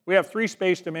 We have 3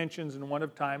 space dimensions and 1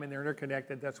 of time, and they're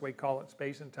interconnected. That's why we call it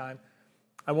space and time.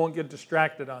 I won't get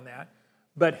distracted on that.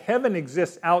 But heaven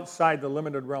exists outside the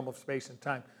limited realm of space and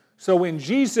time. So when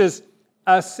Jesus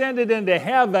ascended into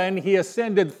heaven, he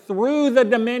ascended through the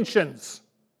dimensions.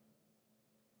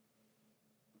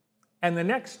 And the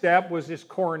next step was his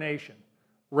coronation.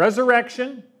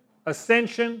 Resurrection,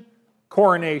 ascension,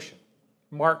 coronation.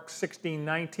 Mark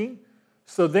 16:19.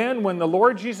 So then when the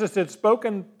Lord Jesus had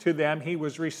spoken to them, he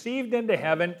was received into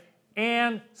heaven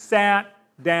and sat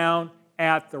down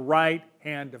at the right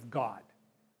hand of God.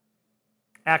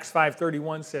 Acts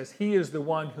 5:31 says, he is the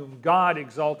one whom God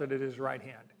exalted at his right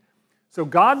hand. So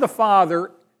God the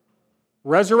Father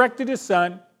resurrected his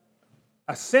Son,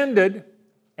 ascended,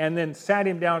 and then sat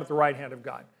him down at the right hand of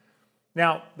God.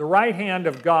 Now, the right hand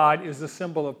of God is a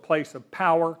symbol of place of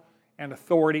power and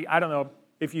authority. I don't know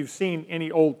if you've seen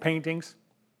any old paintings.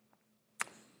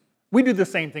 We do the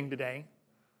same thing today.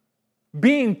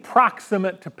 Being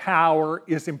proximate to power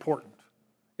is important.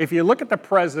 If you look at the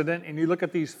president and you look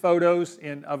at these photos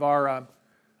of our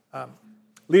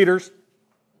leaders,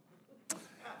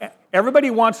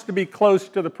 everybody wants to be close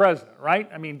to the president, right?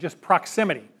 I mean, just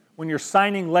proximity. When you're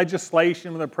signing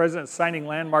legislation, when the president's signing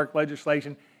landmark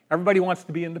legislation, everybody wants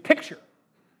to be in the picture.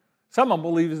 Some of them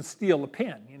will even steal a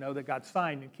pen, that got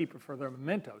signed and keep it for their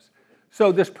mementos.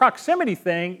 So this proximity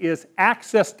thing is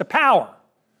access to power.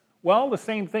 Well, the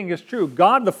same thing is true.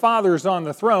 God the Father is on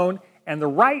the throne, and the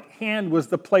right hand was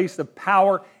the place of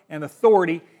power and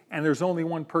authority, and there's only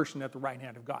one person at the right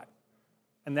hand of God,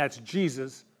 and that's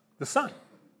Jesus the Son,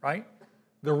 right?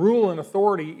 The rule and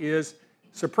authority is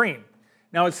supreme.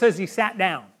 Now it says he sat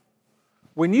down.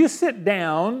 When you sit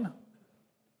down,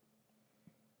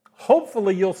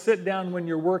 hopefully you'll sit down when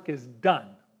your work is done.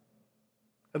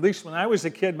 At least when I was a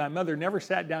kid, my mother never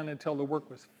sat down until the work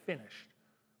was finished.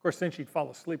 Of course, then she'd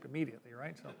fall asleep immediately,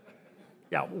 right? So,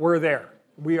 yeah, we're there.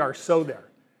 We are so there.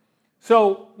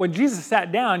 So when Jesus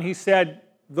sat down, he said,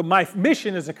 my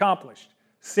mission is accomplished.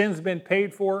 Sin's been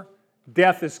paid for.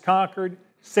 Death is conquered.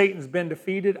 Satan's been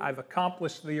defeated. I've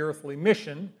accomplished the earthly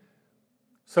mission.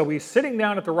 So he's sitting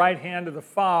down at the right hand of the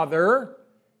Father,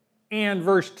 and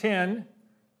verse 10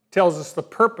 tells us the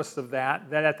purpose of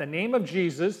that at the name of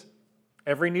Jesus,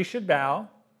 every knee should bow,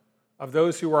 of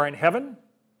those who are in heaven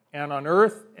and on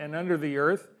earth and under the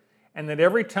earth, and that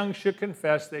every tongue should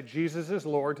confess that Jesus is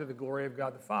Lord to the glory of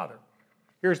God the Father.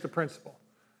 Here's the principle.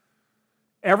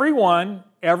 Everyone,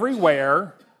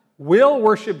 everywhere, will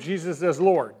worship Jesus as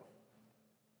Lord,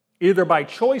 either by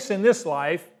choice in this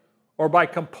life or by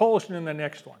compulsion in the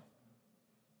next one.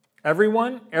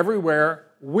 Everyone, everywhere,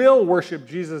 will worship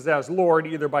Jesus as Lord,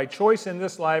 either by choice in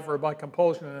this life or by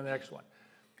compulsion in the next one.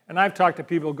 And I've talked to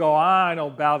people who go, I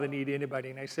don't bow the knee to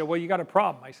anybody. And I say, well, you got a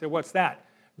problem. I say, what's that?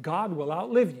 God will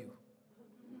outlive you.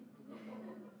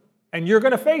 And you're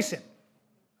going to face him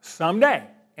someday.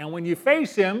 And when you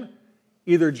face him,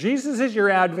 either Jesus is your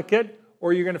advocate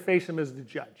or you're going to face him as the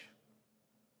judge.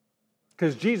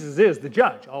 Because Jesus is the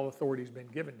judge. All authority has been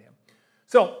given to him.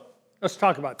 So let's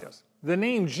talk about this. The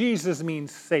name Jesus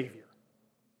means Savior.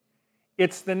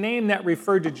 It's the name that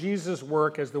referred to Jesus'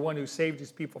 work as the one who saved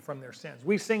his people from their sins.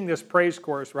 We sing this praise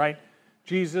chorus, right?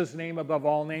 Jesus, name above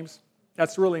all names.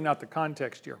 That's really not the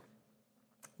context here.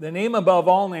 The name above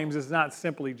all names is not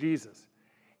simply Jesus.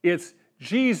 It's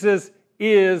Jesus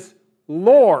is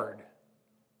Lord.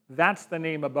 That's the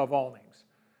name above all names.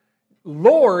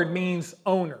 Lord means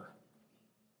owner.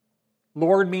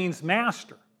 Lord means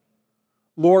master.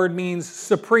 Lord means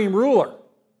supreme ruler.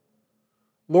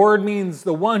 Lord means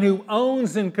the one who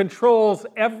owns and controls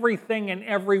everything and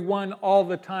everyone all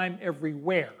the time,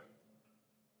 everywhere.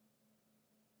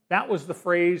 That was the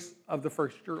phrase of the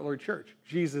first early church.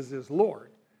 Jesus is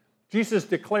Lord. Jesus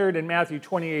declared in Matthew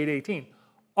 28:18,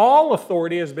 all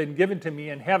authority has been given to me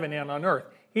in heaven and on earth.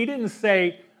 He didn't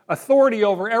say authority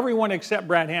over everyone except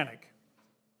Brad Hannock.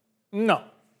 No.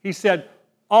 He said,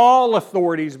 all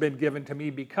authority has been given to me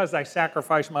because I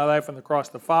sacrificed my life on the cross.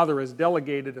 The Father has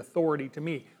delegated authority to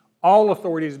me. All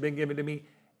authority has been given to me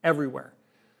everywhere.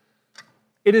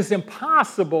 It is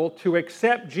impossible to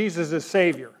accept Jesus as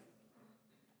Savior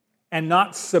and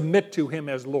not submit to Him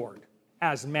as Lord,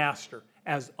 as Master,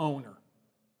 as owner.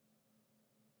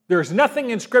 There's nothing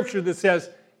in Scripture that says,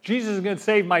 Jesus is going to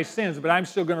save my sins, but I'm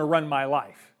still going to run my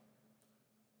life.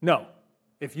 No.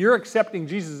 If you're accepting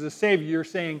Jesus as Savior, you're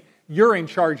saying, you're in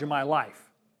charge of my life.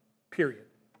 Period.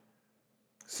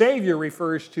 Savior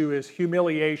refers to His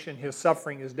humiliation, His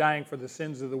suffering, His dying for the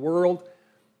sins of the world.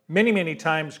 Many, many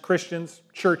times Christians,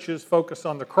 churches focus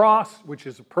on the cross, which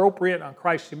is appropriate, on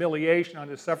Christ's humiliation, on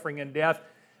His suffering and death.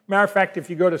 Matter of fact, if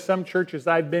you go to some churches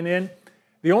I've been in,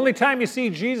 the only time you see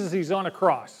Jesus, He's on a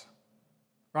cross,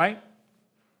 right?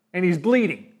 And He's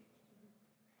bleeding.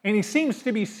 And He seems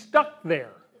to be stuck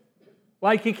there,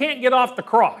 like He can't get off the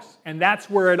cross. And that's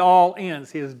where it all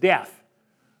ends, His death.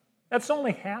 That's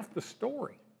only half the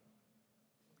story.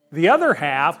 The other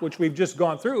half, which we've just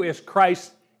gone through, is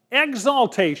Christ's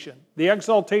exaltation, the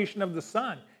exaltation of the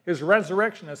Son, His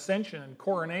resurrection, ascension, and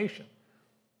coronation.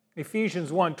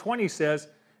 Ephesians 1:20 says,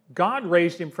 God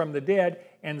raised Him from the dead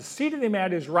and seated Him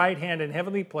at His right hand in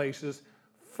heavenly places,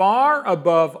 far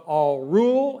above all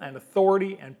rule and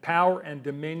authority and power and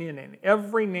dominion and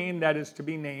every name that is to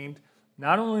be named,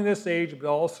 not only in this age, but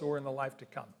also in the life to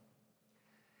come.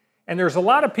 And there's a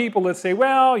lot of people that say,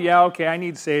 well, yeah, okay, I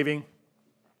need saving.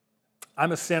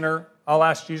 I'm a sinner. I'll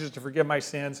ask Jesus to forgive my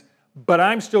sins, but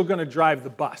I'm still going to drive the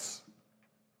bus.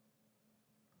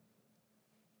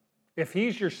 If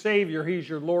He's your Savior, He's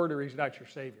your Lord, or He's not your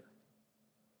Savior.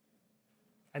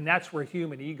 And that's where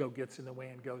human ego gets in the way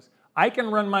and goes, I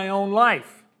can run my own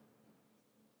life.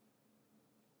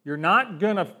 You're not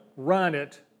going to run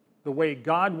it the way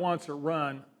God wants it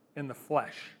run in the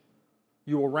flesh.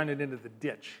 You will run it into the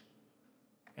ditch.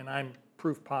 And I'm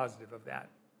proof positive of that.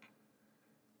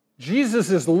 Jesus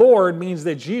is Lord means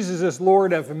that Jesus is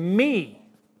Lord of me.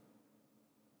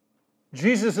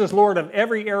 Jesus is Lord of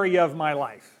every area of my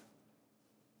life.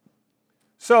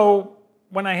 So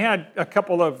when I had a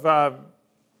couple of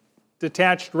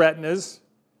detached retinas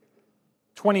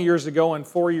 20 years ago and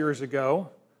 4 years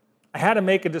ago, I had to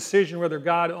make a decision whether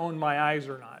God owned my eyes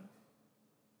or not.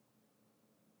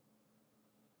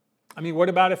 I mean, what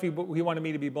about if He wanted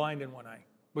me to be blind in one eye?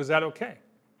 Was that okay?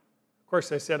 Of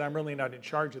course, I said, I'm really not in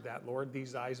charge of that, Lord.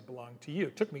 These eyes belong to You.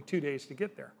 It took me 2 days to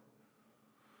get there.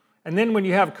 And then when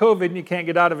you have COVID and you can't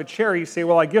get out of a chair, you say,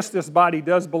 well, I guess this body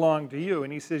does belong to You.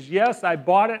 And He says, yes, I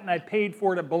bought it and I paid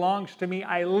for it. It belongs to me.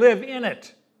 I live in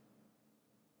it.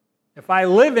 If I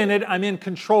live in it, I'm in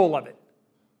control of it.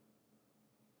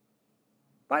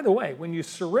 By the way, when you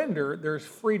surrender, there's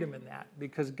freedom in that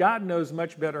because God knows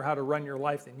much better how to run your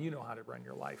life than you know how to run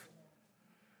your life.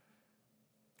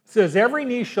 It says, every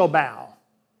knee shall bow.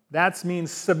 That means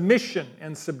submission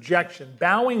and subjection.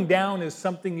 Bowing down is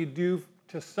something you do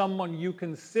to someone you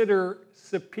consider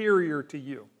superior to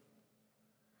you.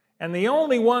 And the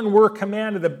only one we're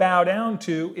commanded to bow down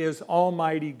to is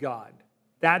Almighty God.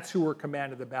 That's who we're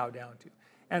commanded to bow down to.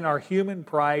 And our human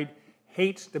pride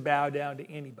hates to bow down to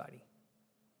anybody,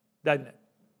 doesn't it?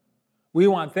 We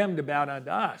want them to bow down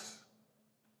to us.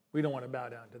 We don't want to bow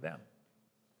down to them.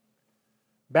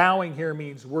 Bowing here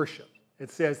means worship. It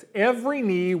says every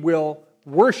knee will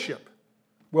worship,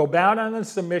 will bow down in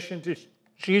submission to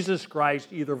Jesus Christ,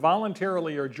 either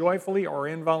voluntarily or joyfully or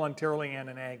involuntarily and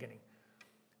in agony.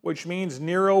 Which means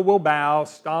Nero will bow,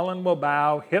 Stalin will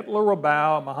bow, Hitler will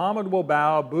bow, Muhammad will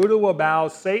bow, Buddha will bow,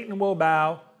 Satan will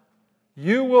bow,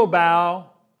 you will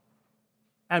bow,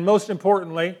 and most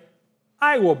importantly,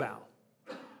 I will bow.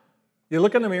 You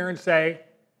look in the mirror and say,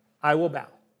 I will bow.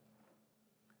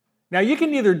 Now you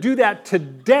can either do that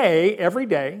today, every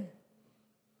day,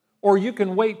 or you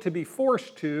can wait to be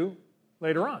forced to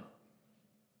later on.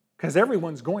 Because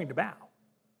everyone's going to bow.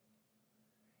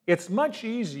 It's much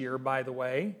easier, by the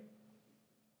way,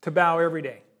 to bow every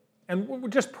day. And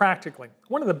just practically,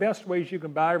 one of the best ways you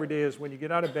can bow every day is when you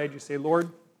get out of bed, you say, Lord,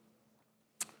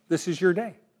 this is Your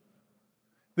day.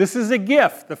 This is a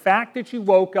gift. The fact that you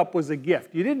woke up was a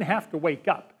gift. You didn't have to wake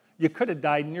up. You could have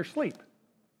died in your sleep,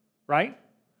 right?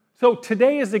 So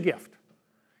today is a gift.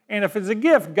 And if it's a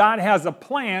gift, God has a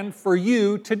plan for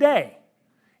you today.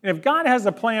 And if God has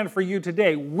a plan for you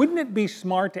today, wouldn't it be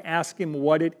smart to ask Him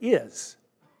what it is?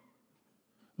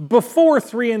 Before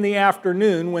 3 in the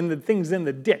afternoon when the thing's in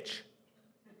the ditch.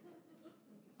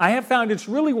 I have found it's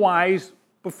really wise,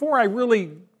 before I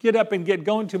really get up and get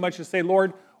going too much, to say,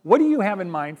 Lord, what do You have in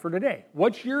mind for today?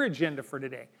 What's Your agenda for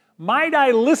today? Might I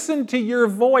listen to Your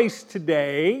voice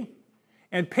today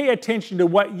and pay attention to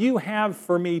what You have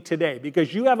for me today?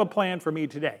 Because You have a plan for me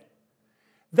today.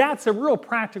 That's a real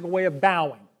practical way of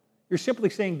bowing. You're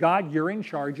simply saying, God, You're in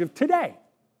charge of today.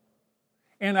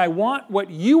 and I want what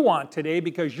you want today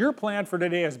because your plan for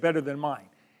today is better than mine.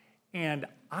 And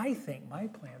I think my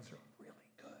plans are really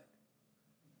good.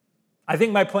 I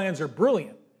think my plans are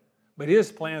brilliant, but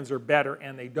his plans are better,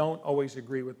 and they don't always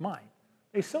agree with mine.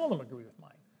 They seldom agree with mine.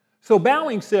 So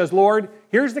bowing says, Lord,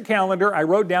 here's the calendar. I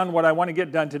wrote down what I want to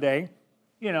get done today.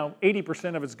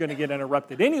 80% of it's going to get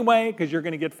interrupted anyway because you're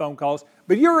going to get phone calls.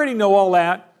 But you already know all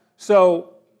that,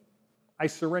 so I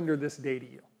surrender this day to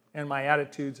you and my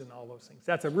attitudes and all those things.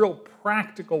 That's a real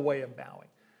practical way of bowing.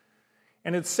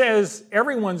 And it says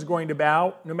everyone's going to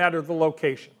bow no matter the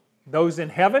location. Those in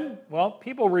heaven, well,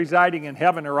 people residing in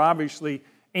heaven are obviously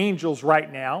angels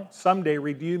right now. Someday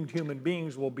redeemed human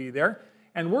beings will be there.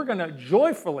 And we're going to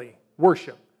joyfully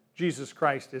worship Jesus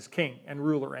Christ as King and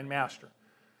ruler and master.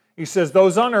 He says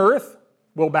those on earth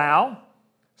will bow.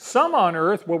 Some on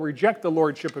earth will reject the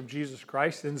lordship of Jesus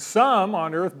Christ. And some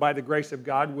on earth, by the grace of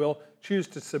God, will choose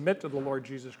to submit to the Lord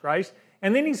Jesus Christ.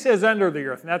 And then he says under the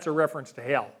earth, and that's a reference to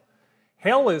hell.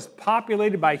 Hell is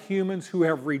populated by humans who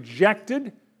have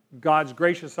rejected God's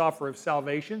gracious offer of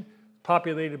salvation,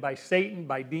 populated by Satan,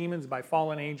 by demons, by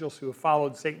fallen angels who have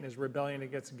followed Satan's rebellion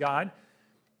against God.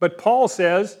 But Paul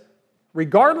says,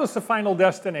 regardless of final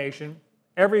destination,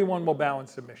 everyone will bow in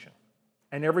submission,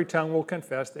 and every tongue will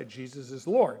confess that Jesus is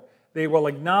Lord. They will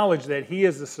acknowledge that he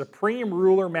is the supreme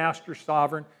ruler, master,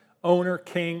 sovereign, owner,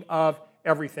 king of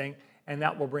everything, and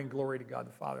that will bring glory to God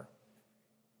the Father.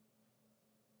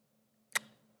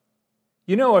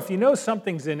 If you know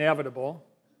something's inevitable,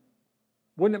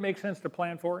 wouldn't it make sense to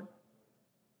plan for it?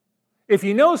 If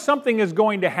you know something is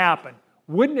going to happen,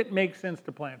 wouldn't it make sense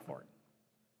to plan for it?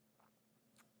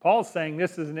 Paul's saying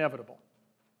this is inevitable.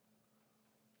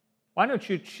 Why don't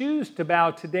you choose to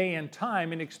bow today in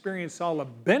time and experience all the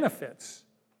benefits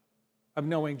of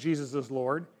knowing Jesus is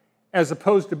Lord, as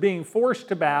opposed to being forced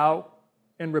to bow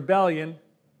in rebellion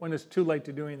when it's too late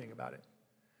to do anything about it?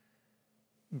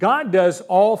 God does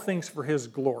all things for his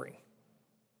glory.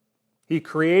 He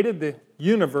created the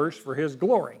universe for his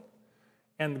glory.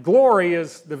 And glory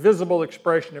is the visible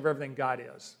expression of everything God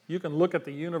is. You can look at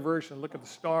the universe and look at the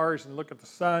stars and look at the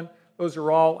sun. Those are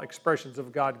all expressions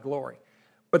of God's glory.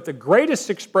 But the greatest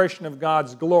expression of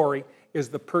God's glory is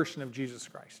the person of Jesus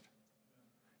Christ.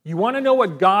 You want to know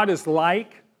what God is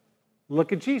like?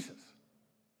 Look at Jesus.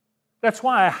 That's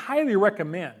why I highly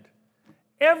recommend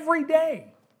every day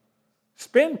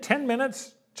spend 10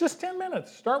 minutes, just 10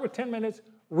 minutes, start with 10 minutes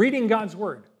reading God's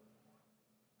Word.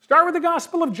 Start with the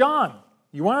Gospel of John.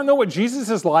 You want to know what Jesus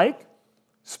is like?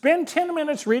 Spend 10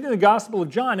 minutes reading the Gospel of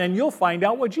John and you'll find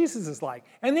out what Jesus is like.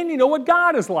 And then you know what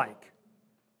God is like.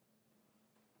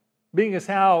 Being as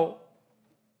how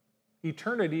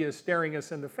eternity is staring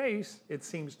us in the face, it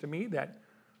seems to me that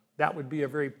that would be a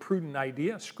very prudent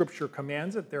idea. Scripture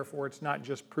commands it, therefore it's not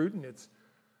just prudent, it's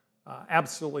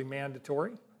absolutely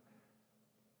mandatory.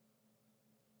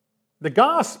 The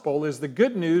gospel is the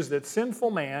good news that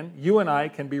sinful man, you and I,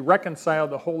 can be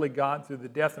reconciled to holy God through the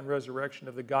death and resurrection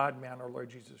of the God-man, our Lord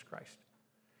Jesus Christ.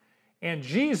 And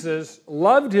Jesus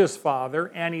loved his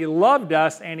Father, and he loved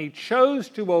us, and he chose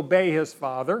to obey his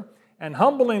Father and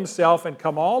humble himself and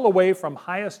come all the way from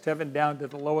highest heaven down to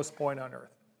the lowest point on earth.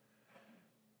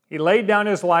 He laid down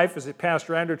his life, as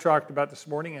Pastor Andrew talked about this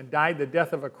morning, and died the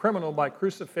death of a criminal by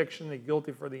crucifixion, the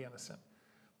guilty for the innocent.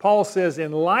 Paul says,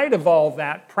 in light of all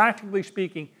that, practically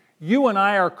speaking, you and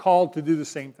I are called to do the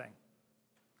same thing.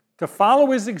 To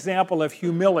follow his example of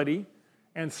humility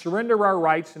and surrender our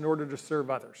rights in order to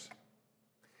serve others.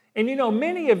 And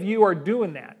many of you are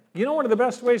doing that. You know one of the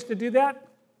best ways to do that?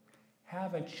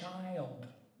 Have a child.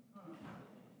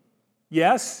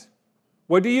 Yes?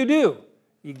 What do?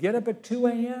 You get up at 2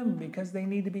 a.m. because they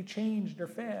need to be changed or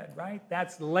fed, right?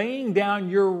 That's laying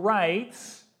down your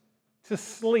rights to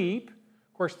sleep.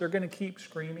 Of course, they're going to keep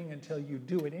screaming until you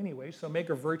do it anyway, so make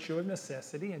a virtue of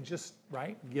necessity and just,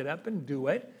 get up and do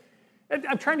it.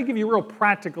 I'm trying to give you real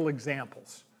practical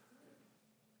examples.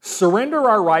 Surrender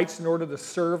our rights in order to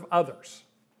serve others.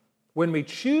 When we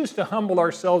choose to humble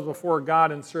ourselves before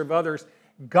God and serve others,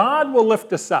 God will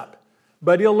lift us up,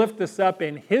 but he'll lift us up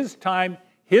in his time,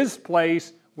 his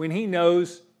place, when he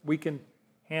knows we can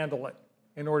handle it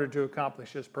in order to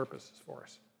accomplish his purposes for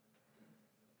us.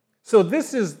 So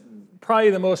this is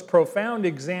probably the most profound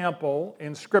example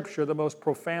in Scripture, the most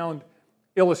profound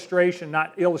illustration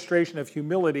of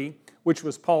humility, which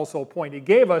was Paul's whole point. He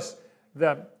gave us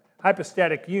the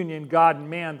hypostatic union, God and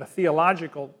man, the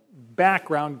theological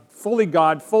background, fully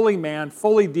God, fully man,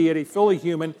 fully deity, fully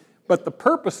human, but the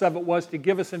purpose of it was to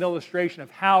give us an illustration of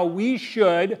how we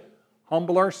should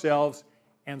humble ourselves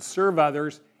and serve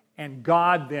others, and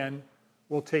God then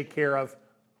will take care of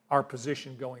our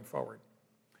position going forward.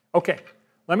 Okay,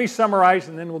 Let me summarize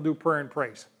and then we'll do prayer and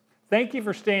praise. Thank you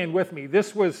for staying with me.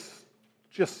 This was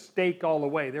just steak all the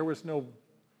way. There was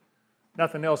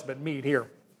nothing else but meat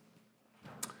here.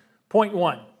 Point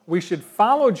 1, we should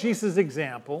follow Jesus'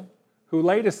 example, who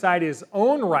laid aside his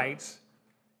own rights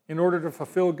in order to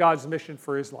fulfill God's mission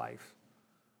for his life.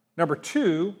 Number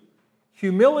 2,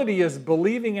 humility is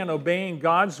believing and obeying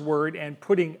God's word and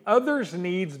putting others'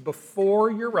 needs before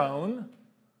your own.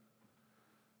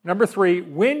 Number 3,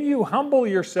 when you humble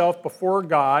yourself before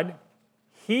God,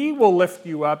 he will lift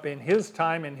you up in his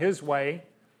time and his way.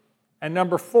 And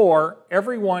number 4,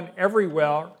 everyone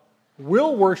everywhere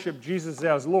will worship Jesus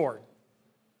as Lord,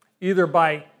 either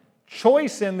by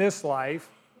choice in this life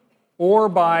or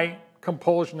by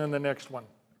compulsion in the next one.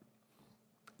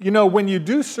 You know, when you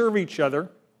do serve each other,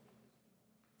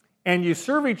 and you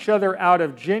serve each other out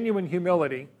of genuine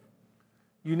humility,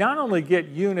 you not only get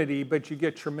unity, but you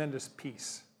get tremendous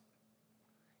peace.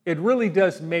 It really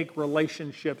does make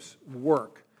relationships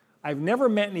work. I've never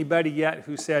met anybody yet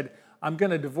who said, I'm going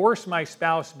to divorce my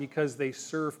spouse because they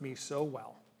serve me so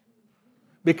well,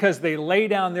 because they lay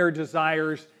down their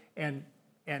desires and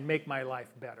make my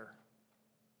life better.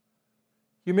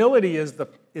 Humility is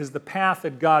the path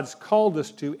that God's called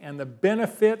us to, and the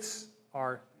benefits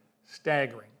are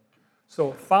staggering.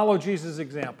 So follow Jesus'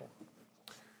 example.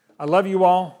 I love you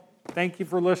all. Thank you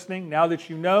for listening. Now that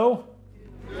you know,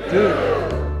 do.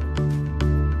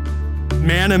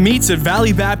 Manna meets at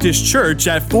Valley Baptist Church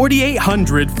at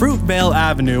 4800 Fruitvale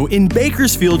Avenue in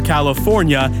Bakersfield,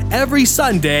 California, every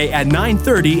Sunday at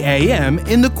 9:30 a.m.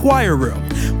 in the choir room.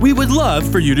 We would love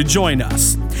for you to join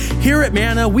us. Here at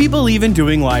Manna, we believe in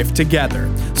doing life together.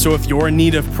 So if you're in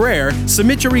need of prayer,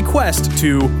 submit your request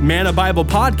to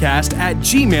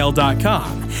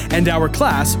mannabiblepodcast@gmail.com, and our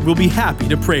class will be happy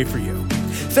to pray for you.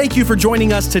 Thank you for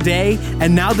joining us today,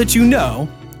 and now that you know,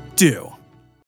 do.